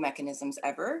worst coping mechanisms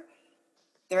ever.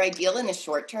 They're ideal in the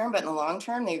short term, but in the long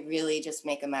term, they really just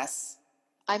make a mess.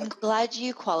 I'm glad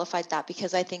you qualified that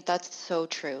because I think that's so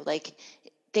true. Like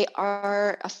they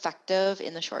are effective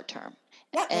in the short term.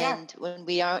 Yeah, and when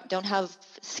we don't have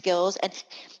skills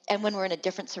and when we're in a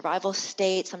different survival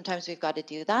state, sometimes we've got to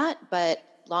do that. But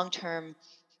long term,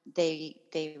 they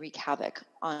wreak havoc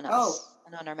on us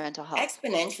and on our mental health.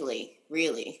 Exponentially,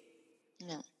 really.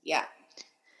 Yeah.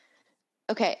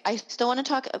 Okay, I still want to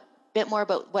talk a bit more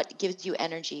about what gives you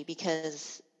energy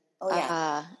because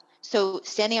so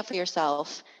standing up for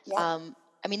yourself. I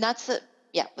mean,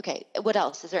 okay. What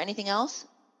else? Is there anything else?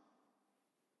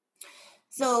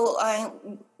 So I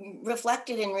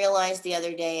reflected and realized the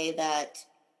other day that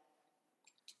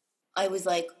I was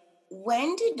like,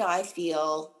 when did I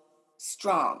feel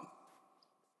strong?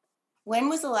 When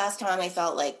was the last time I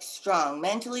felt like strong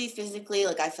mentally, physically?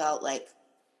 Like I felt like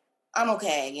I'm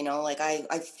okay, like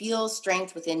I feel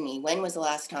strength within me. When was the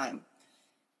last time?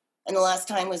 And the last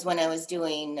time was when I was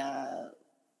doing, not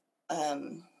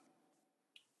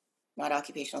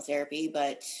occupational therapy,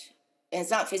 but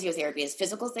it's not physiotherapy, it's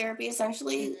physical therapy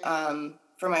essentially,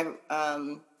 for my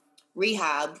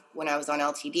rehab when I was on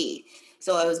LTD.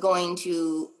 So I was going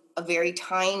to a very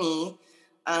tiny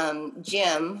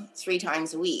gym 3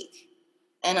 times a week.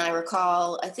 And I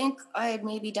recall, I think I had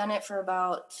maybe done it for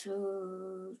about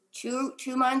two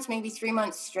months, maybe 3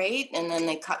 months straight, and then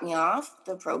they cut me off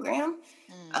the program.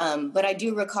 But I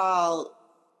do recall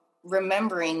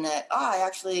remembering that, I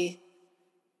actually,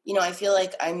 I feel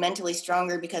like I'm mentally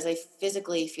stronger because I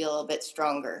physically feel a bit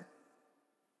stronger.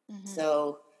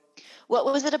 So, what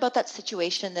was it about that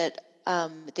situation that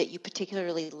you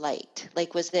particularly liked?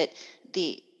 Like, was it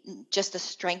just the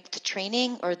strength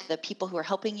training or the people who were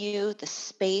helping you, the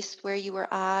space where you were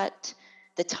at,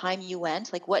 the time you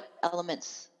went? Like, what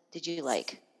elements did you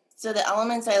like? So the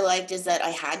elements I liked is that I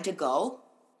had to go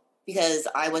because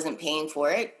I wasn't paying for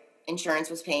it.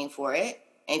 Insurance was paying for it.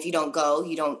 And if you don't go,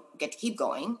 you don't get to keep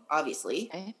going,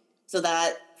 obviously. Okay. So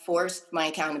that forced my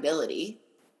accountability.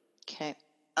 Okay.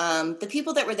 The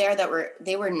people that were there,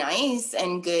 they were nice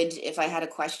and good if I had a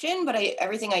question, but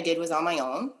everything I did was on my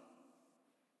own.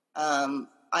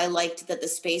 I liked that the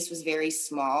space was very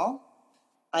small.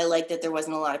 I liked that there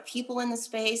wasn't a lot of people in the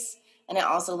space. And I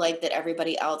also liked that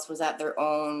everybody else was at their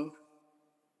own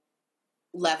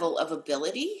level of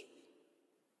ability.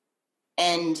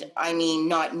 And I mean,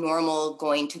 not normal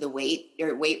going to the weight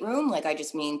room. Like, I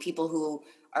just mean people who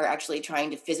are actually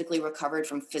trying to physically recover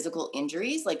from physical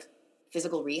injuries, like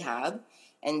physical rehab.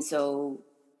 And so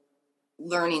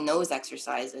learning those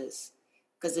exercises,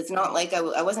 because it's not like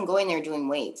I wasn't going there doing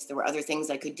weights. There were other things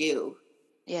I could do.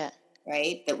 Yeah.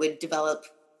 Right. That would develop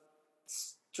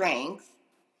strength.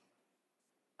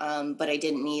 But I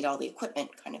didn't need all the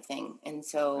equipment kind of thing. And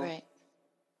so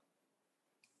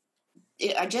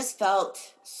I just felt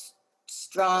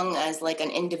strong as like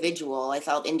an individual. I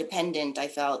felt independent. I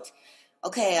felt,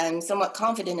 okay, I'm somewhat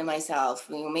confident in myself.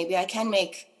 Maybe I can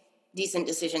make decent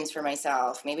decisions for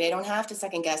myself. Maybe I don't have to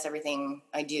second guess everything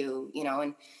I do,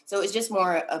 and so it was just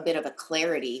more a bit of a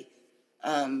clarity.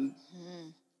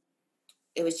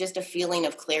 It was just a feeling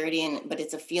of clarity, but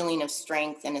it's a feeling of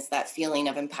strength, and it's that feeling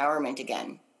of empowerment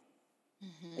again.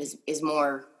 Is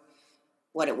more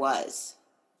what it was.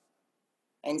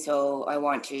 And so I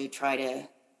want to try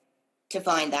to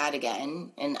find that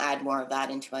again and add more of that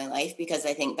into my life, because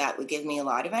I think that would give me a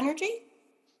lot of energy.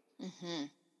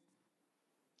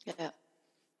 Yeah. Do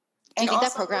and you think that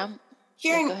also program?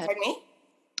 hearing, Go ahead. pardon me?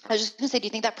 I was just going to say, do you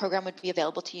think that program would be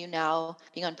available to you now,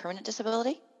 being on permanent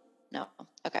disability? No.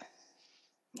 Okay.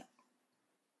 No.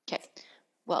 Okay.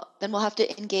 Well, then we'll have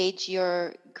to engage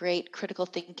your great critical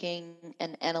thinking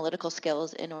and analytical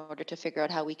skills in order to figure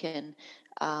out how we can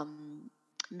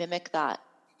mimic that.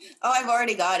 Oh, I've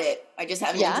already got it. I just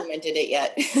haven't implemented it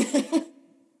yet.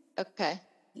 Okay.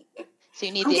 So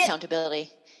you need the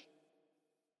accountability.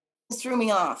 Threw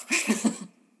me off.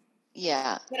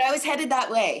 Yeah. But I was headed that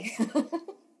way.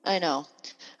 I know.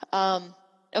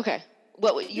 Okay.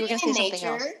 What you were going to say something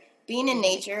else? Being in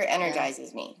nature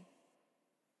energizes me.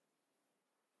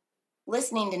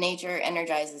 Listening to nature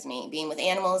energizes me. Being with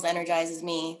animals energizes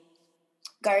me.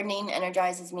 Gardening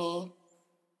energizes me.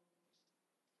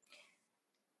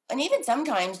 And even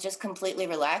sometimes just completely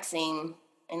relaxing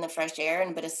in the fresh air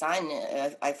and a bit of sun,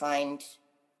 I find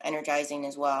energizing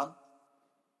as well.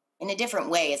 In a different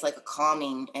way, it's like a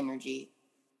calming energy.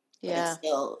 Yeah.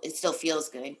 But it still feels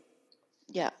good.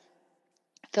 Yeah.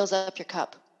 Fills up your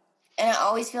cup. And I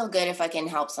always feel good if I can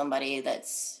help somebody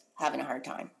that's having a hard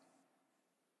time.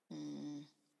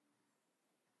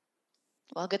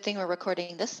 Well, good thing we're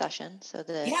recording this session so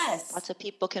that lots of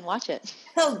people can watch it.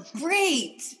 Oh,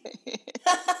 great.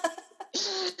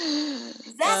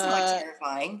 That's not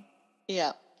terrifying.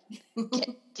 Yeah.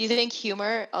 Do you think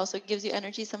humor also gives you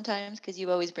energy sometimes? Because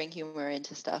you always bring humor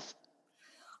into stuff.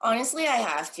 Honestly, I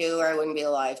have to, or I wouldn't be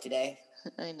alive today.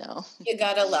 I know. You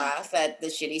gotta laugh at the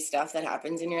shitty stuff that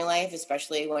happens in your life,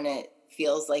 especially when it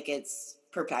feels like it's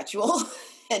perpetual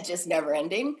and just never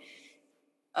ending.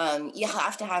 You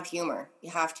have to have humor. You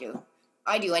have to.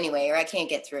 I do anyway, or I can't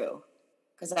get through,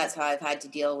 because that's how I've had to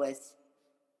deal with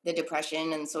the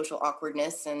depression and social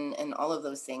awkwardness and all of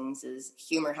those things. Is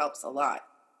humor helps a lot.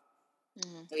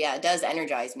 So yeah, it does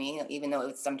energize me, even though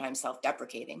it's sometimes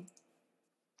self-deprecating.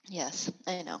 Yes,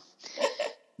 I know.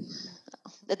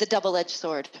 The double-edged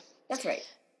sword. That's right.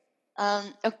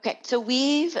 Okay, so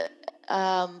we've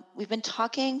been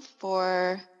talking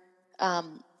for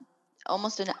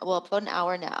almost about an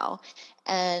hour now,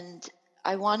 and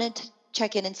I wanted to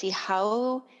check in and see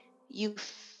how you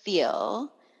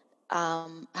feel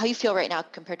right now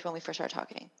compared to when we first started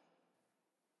talking.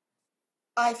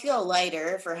 I feel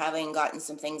lighter for having gotten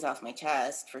some things off my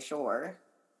chest, for sure.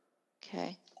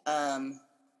 Okay. I'm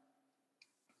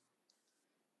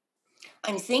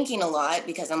thinking a lot,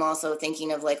 because I'm also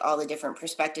thinking of like all the different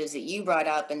perspectives that you brought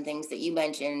up and things that you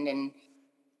mentioned. And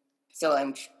so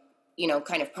I'm,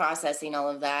 kind of processing all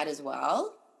of that as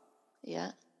well.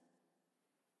 Yeah.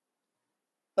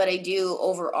 But I do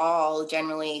overall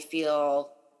generally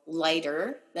feel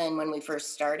lighter than when we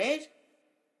first started.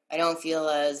 I don't feel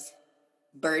as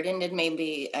burdened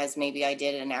as maybe I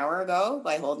did an hour ago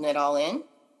by holding it all in.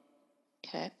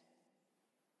 Okay.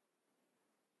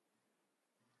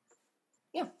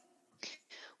 Yeah.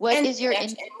 What is your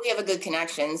and we have a good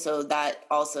connection, so that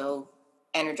also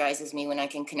energizes me when I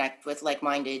can connect with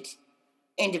like-minded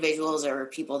individuals or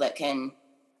people that can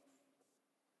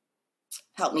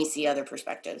help me see other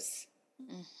perspectives.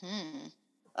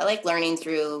 I like learning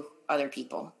through other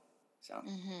people. So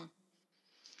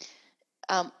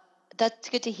that's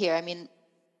good to hear. I mean,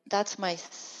 that's my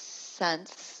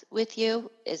sense with you,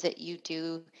 is that you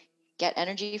do get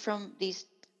energy from these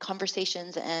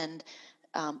conversations. And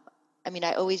I mean,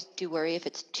 I always do worry if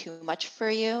it's too much for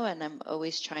you, and I'm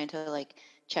always trying to like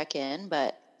check in,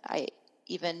 but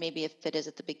even maybe if it is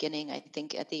at the beginning, I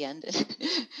think at the end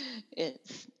it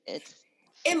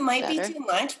might better. be too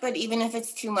much, but even if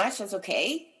it's too much, that's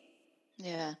okay.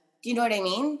 Yeah. Do you know what I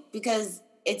mean? Because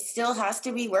it still has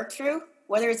to be worked through,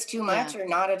 whether it's too much or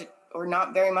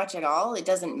not very much at all. It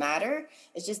doesn't matter.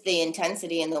 It's just the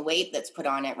intensity and the weight that's put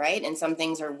on it, right? And some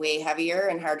things are way heavier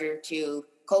and harder to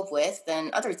cope with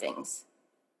than other things.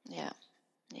 Yeah.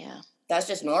 Yeah. That's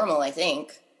just normal, I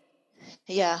think.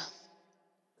 Yeah.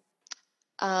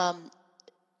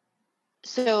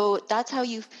 So that's how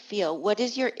you feel. What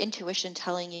is your intuition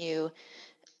telling you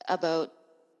about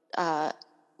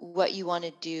what you want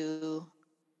to do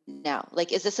now?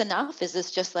 Like, is this enough? Is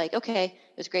this just like, okay,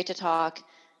 it was great to talk,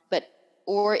 but,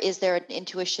 or is there an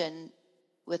intuition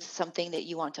with something that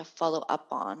you want to follow up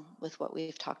on with what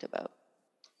we've talked about?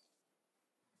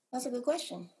 That's a good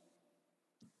question.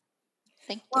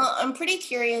 Thank you. Well, I'm pretty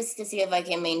curious to see if I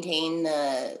can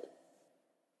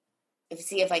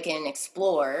see if I can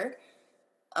explore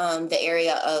the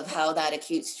area of how that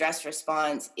acute stress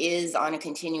response is on a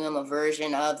continuum, a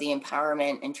version of the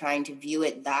empowerment, and trying to view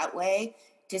it that way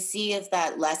to see if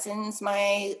that lessens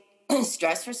my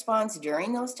stress response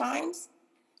during those times.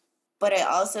 But I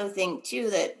also think too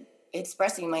that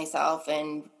expressing myself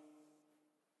and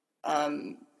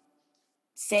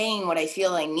saying what I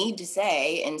feel I need to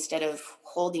say instead of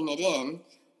holding it in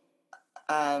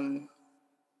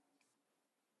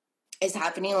is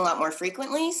happening a lot more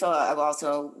frequently. So I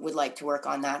also would like to work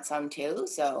on that some too.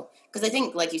 So, because I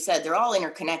think, like you said, they're all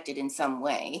interconnected in some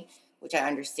way, which I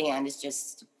understand is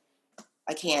just,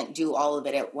 I can't do all of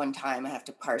it at one time. I have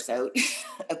to parse out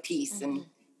a piece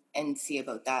and see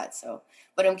about that. So,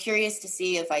 but I'm curious to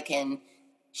see if I can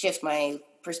shift my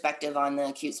perspective on the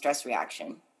acute stress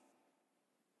reaction.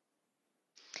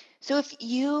 So if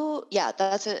you, yeah,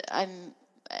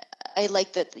 I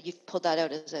like that you've pulled that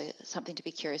out as something to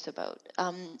be curious about.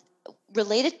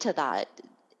 Related to that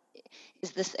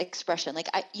is this expression. Like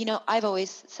I've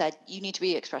always said you need to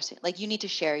be expressing. Like you need to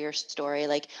share your story.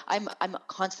 Like I'm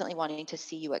constantly wanting to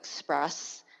see you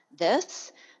express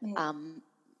this,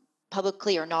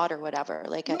 publicly or not or whatever.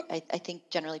 Like I think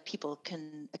generally people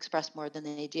can express more than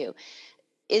they do.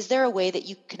 Is there a way that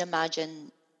you can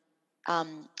imagine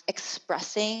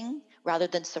expressing rather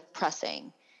than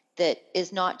suppressing that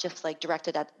is not just like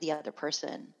directed at the other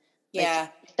person? Yeah.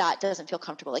 Like, that doesn't feel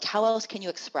comfortable. Like how else can you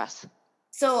express?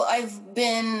 So I've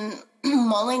been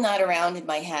mulling that around in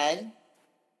my head.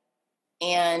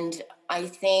 And I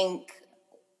think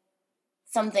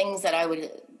some things that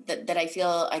that I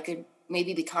feel I could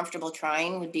maybe be comfortable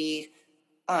trying would be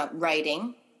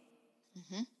writing.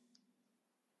 Mm-hmm.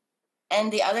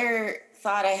 And the other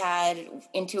thought I had,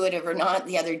 intuitive or not,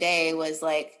 the other day was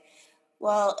like,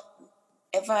 well,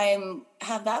 if I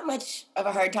have that much of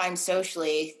a hard time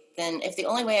socially, then if the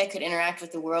only way I could interact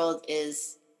with the world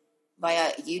is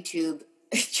via YouTube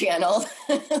channel,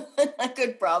 I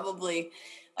could probably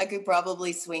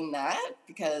swing that,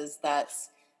 because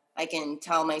I can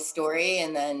tell my story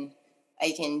and then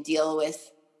I can deal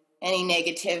with any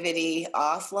negativity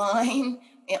offline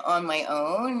on my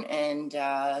own. And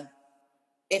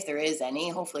if there is any,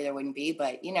 hopefully there wouldn't be,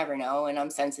 but you never know. And I'm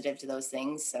sensitive to those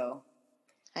things. So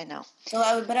I know. So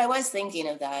I was thinking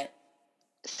of that.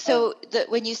 So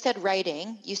when you said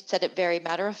writing, you said it very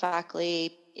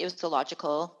matter-of-factly. It was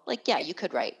illogical. Like, yeah, you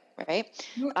could write, right?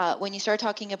 Mm-hmm. When you start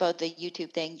talking about the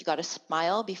YouTube thing, you got to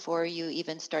smile before you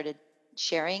even started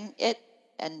sharing it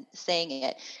and saying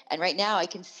it. And right now I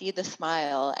can see the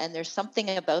smile, and there's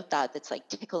something about that that's like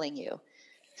tickling you.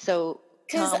 So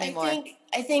tell me more.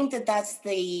 I think that that's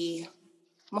the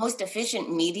most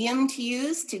efficient medium to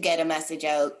use to get a message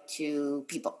out to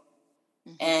people.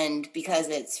 Mm-hmm. And because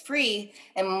it's free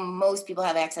and most people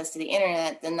have access to the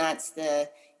internet, then that's the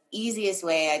easiest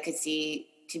way I could see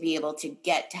to be able to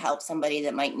get to help somebody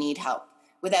that might need help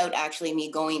without actually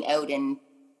me going out and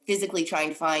physically trying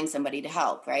to find somebody to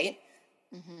help, right?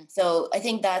 Mm-hmm. So I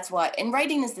think that's what, and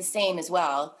writing is the same as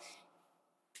well.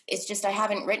 It's just I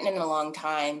haven't written in a long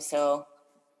time, so,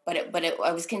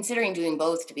 I was considering doing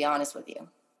both, to be honest with you.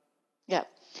 Yeah.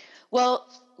 Well,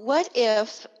 what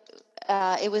if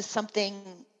it was something,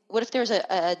 what if there's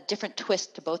a different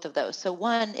twist to both of those? So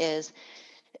one is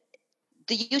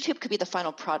the YouTube could be the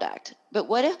final product, but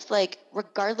what if, like,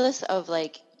 regardless of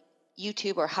like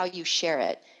YouTube or how you share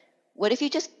it, what if you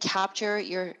just capture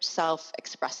yourself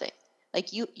expressing?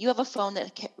 Like you have a phone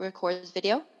that records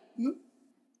video. Mm-hmm.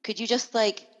 Could you just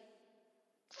like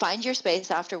find your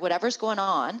space after whatever's going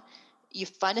on? You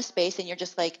find a space and you're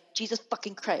just like, Jesus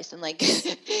fucking Christ. And like,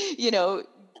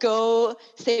 go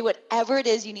say whatever it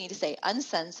is you need to say,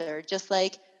 uncensored, just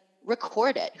like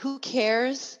record it. Who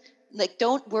cares? Like,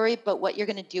 don't worry about what you're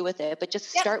going to do with it, but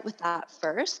just start with that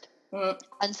first,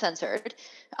 uncensored.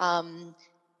 And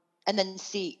then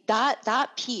see that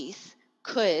piece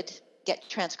could get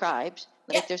transcribed.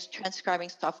 Like there's transcribing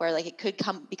software, like it could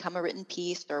become a written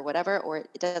piece or whatever, or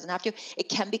it doesn't have to. It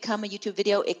can become a YouTube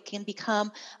video. It can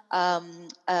become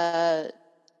audio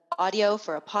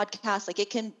for a podcast. Like it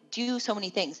can do so many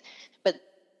things. But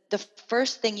the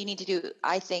first thing you need to do,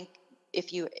 I think,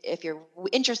 if you're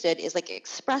interested, is like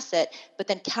express it, but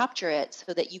then capture it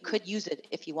so that you could use it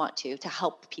if you want to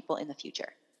help people in the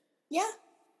future. Yeah.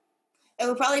 It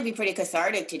would probably be pretty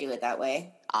cathartic to do it that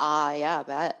way. Yeah, I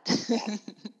bet.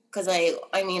 because I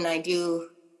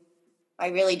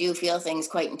really do feel things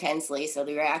quite intensely. So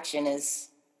the reaction is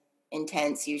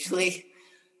intense usually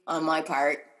on my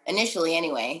part initially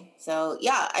anyway. So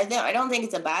yeah, I don't think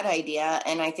it's a bad idea.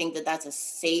 And I think that that's a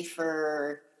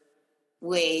safer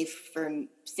way for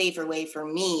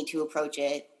me to approach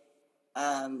it,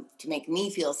 to make me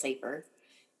feel safer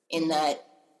in that,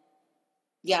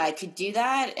 yeah, I could do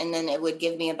that. And then it would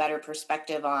give me a better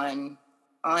perspective on,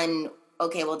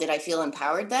 okay, well, did I feel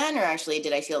empowered then? Or actually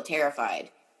did I feel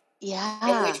terrified? And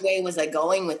Yeah. which way was I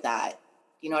going with that?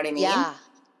 You know what I mean? Yeah.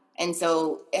 And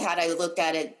so if I looked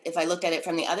at it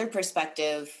from the other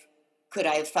perspective, could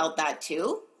I have felt that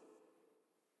too?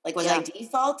 Like, was I Yeah.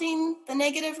 defaulting the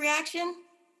negative reaction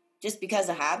just because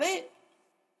of habit?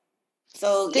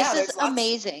 So yeah, This is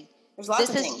amazing. there's lots This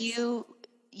of is things. you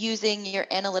using your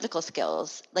analytical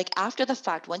skills, like after the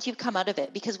fact, once you've come out of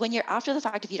it, because when you're after the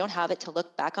fact, if you don't have it to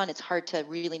look back on, it's hard to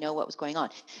really know what was going on.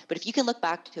 But if you can look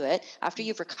back to it after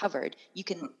you've recovered, you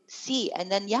can see, and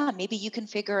then, yeah, maybe you can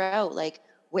figure out like,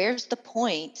 where's the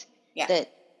point Yeah.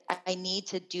 that I need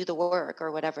to do the work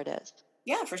or whatever it is.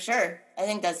 Yeah, for sure. I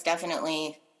think that's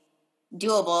definitely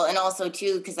doable. And also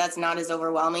too, because that's not as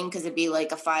overwhelming, because it'd be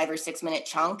like a 5 or 6 minute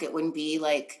chunk. It wouldn't be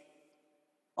like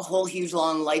a whole huge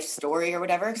long life story or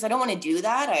whatever, because I don't want to do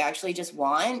that. I actually just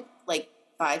want like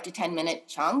 5 to 10 minute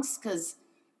chunks, because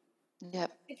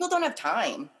Yep. people don't have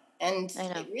time. And I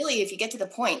know. really, if you get to the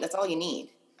point, that's all you need.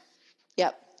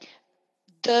 Yep.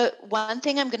 The one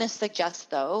thing I'm going to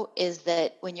suggest, though, is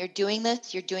that when you're doing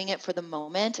this, you're doing it for the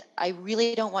moment. I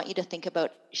really don't want you to think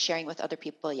about sharing with other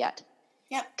people yet.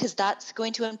 Yep. Because that's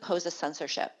going to impose a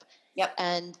censorship. Yep.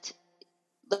 And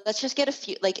let's just get a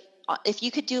few, like, if you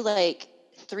could do like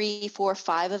 3, 4,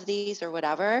 5 of these or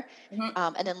whatever,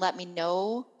 and then let me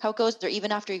know how it goes, or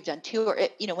even after you've done 2, or,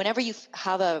 whenever you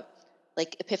have a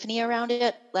like epiphany around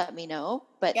it, let me know.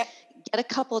 But Yep. get a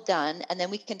couple done, and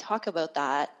then we can talk about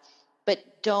that.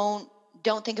 But don't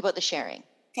think about the sharing.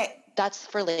 Okay. That's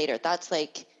for later. That's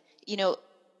like,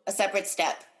 a separate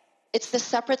step. It's the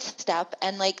separate step.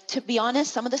 And like, to be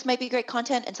honest, some of this might be great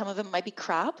content and some of it might be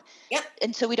crap. Yep.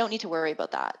 And so we don't need to worry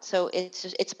about that. So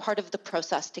it's part of the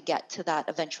process to get to that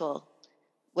eventual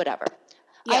whatever.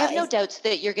 Yeah, I have no doubts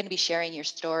that you're going to be sharing your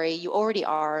story. You already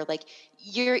are. Like,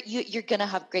 you're going to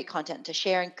have great content to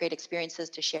share and great experiences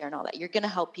to share and all that. You're going to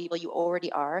help people. You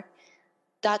already are.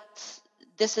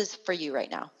 This is for you right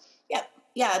now. Yep.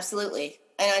 Yeah, absolutely.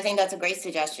 And I think that's a great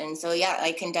suggestion. So yeah,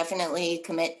 I can definitely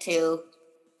commit to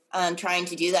trying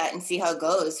to do that and see how it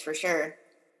goes, for sure.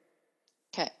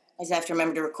 Okay. I just have to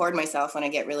remember to record myself when I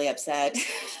get really upset.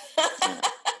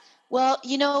 Well,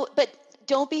 but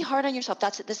don't be hard on yourself.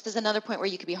 This is another point where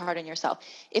you could be hard on yourself.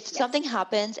 If something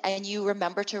happens and you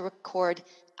remember to record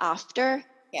after,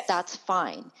 that's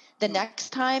fine. The next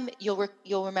time you'll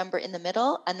remember in the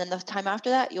middle, and then the time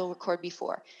after that you'll record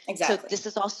before. Exactly. So this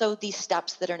is also these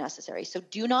steps that are necessary. So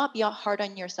do not be hard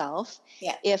on yourself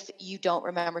if you don't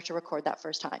remember to record that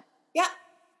first time. Yeah.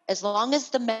 As long as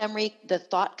the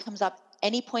thought comes up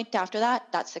any point after that,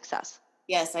 that's success.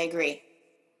 Yes, I agree.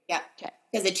 Yeah. Okay.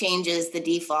 Because it changes the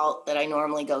default that I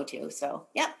normally go to. So,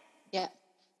 yeah. Yeah.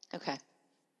 Okay.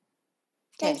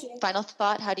 Thank you. Final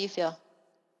thought. How do you feel?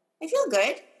 I feel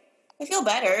good. I feel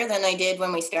better than I did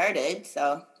when we started.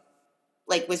 So,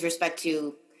 like, with respect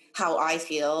to how I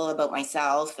feel about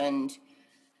myself and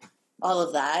all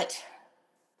of that.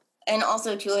 And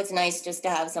also, too, it's nice just to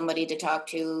have somebody to talk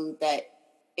to that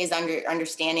is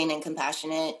understanding and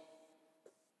compassionate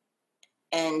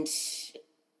and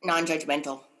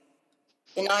non-judgmental.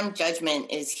 The non-judgment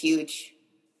is huge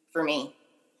for me.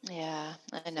 Yeah,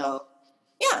 I know.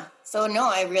 So no,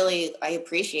 I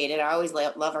appreciate it. I always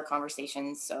love our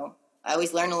conversations. So I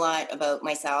always learn a lot about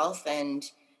myself and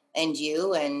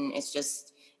you, and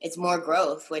it's more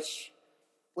growth, which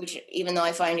even though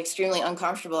I find extremely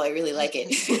uncomfortable, I really like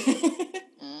it.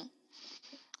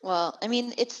 Well, I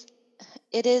mean,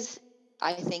 it is,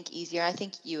 I think, easier. I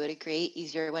think you would agree,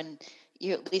 easier when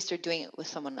you at least are doing it with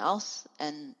someone else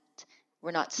and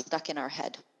we're not stuck in our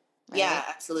head. Right? Yeah,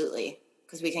 absolutely.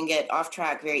 Because we can get off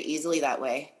track very easily that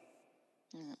way.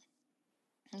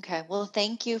 Okay. Well,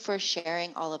 thank you for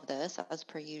sharing all of this, as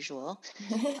per usual.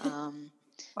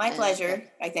 My pleasure,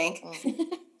 I think.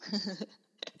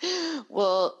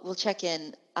 We'll check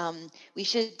in. We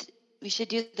should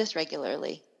do this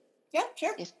regularly. Yeah,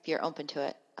 sure. If you're open to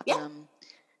it. Yeah.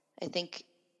 I think,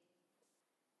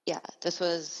 it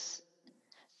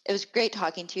was great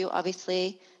talking to you.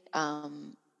 Obviously,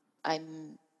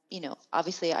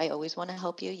 obviously I always want to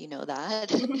help you,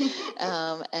 that.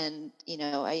 And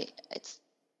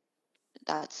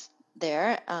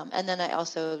there. And then I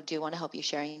also do want to help you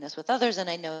sharing this with others. And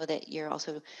I know that you're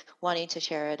also wanting to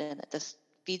share it, and this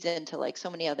feeds into like so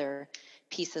many other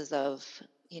pieces of,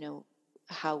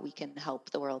 how we can help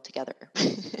the world together.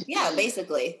 Yeah,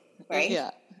 basically, right?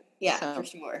 Yeah. Yeah, for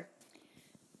So, sure.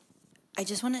 I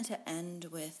just wanted to end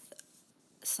with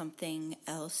something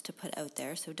else to put out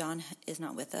there. So Dawn is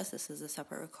not with us. This is a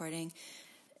separate recording.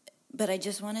 But I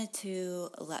just wanted to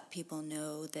let people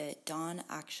know that Dawn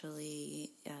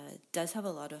actually does have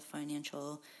a lot of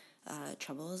financial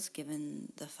troubles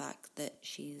given the fact that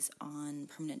she's on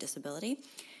permanent disability.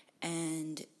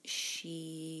 And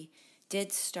she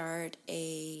did start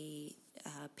a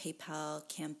PayPal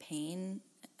campaign,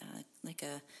 like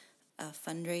a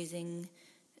fundraising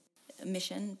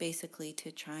mission, basically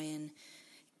to try and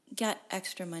get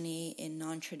extra money in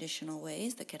non-traditional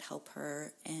ways that could help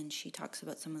her. And she talks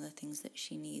about some of the things that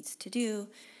she needs to do.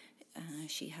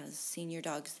 She has senior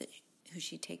dogs who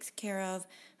she takes care of,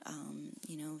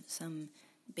 some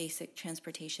basic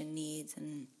transportation needs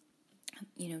and,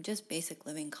 just basic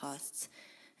living costs.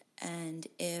 And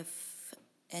if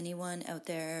anyone out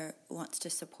there wants to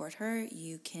support her,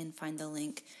 you can find the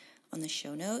link on the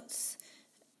show notes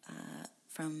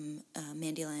from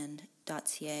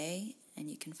mandyland.ca, and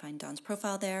you can find Dawn's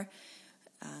profile there.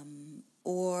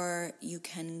 Or you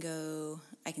can go,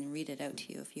 I can read it out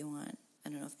to you if you want. I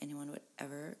don't know if anyone would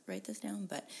ever write this down,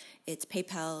 but it's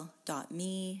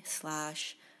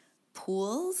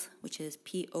paypal.me/pools, which is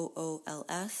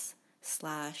POOLS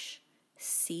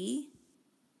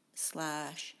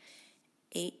 /C/8,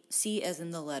 C as in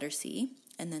the letter C,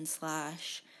 and then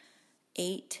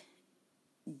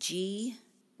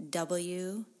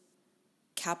 /8GW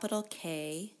capital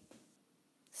K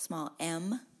small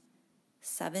m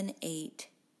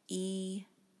 78E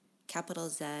capital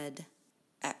Z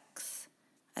X.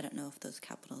 I don't know if those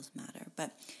capitals matter,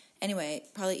 but anyway,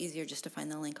 probably easier just to find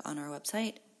the link on our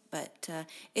website. But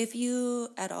if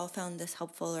you at all found this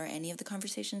helpful, or any of the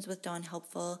conversations with Dawn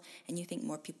helpful, and you think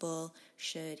more people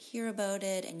should hear about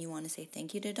it, and you want to say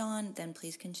thank you to Dawn, then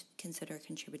please consider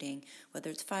contributing, whether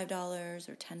it's $5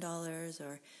 or $10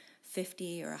 or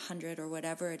 50 or 100 or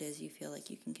whatever it is you feel like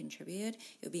you can contribute.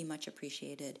 It would be much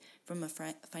appreciated from a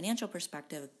financial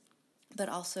perspective, but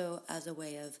also as a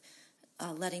way of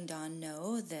letting Dawn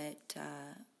know that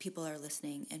people are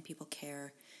listening and people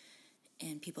care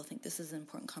and people think this is an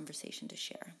important conversation to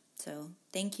share. So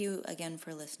thank you again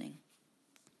for listening.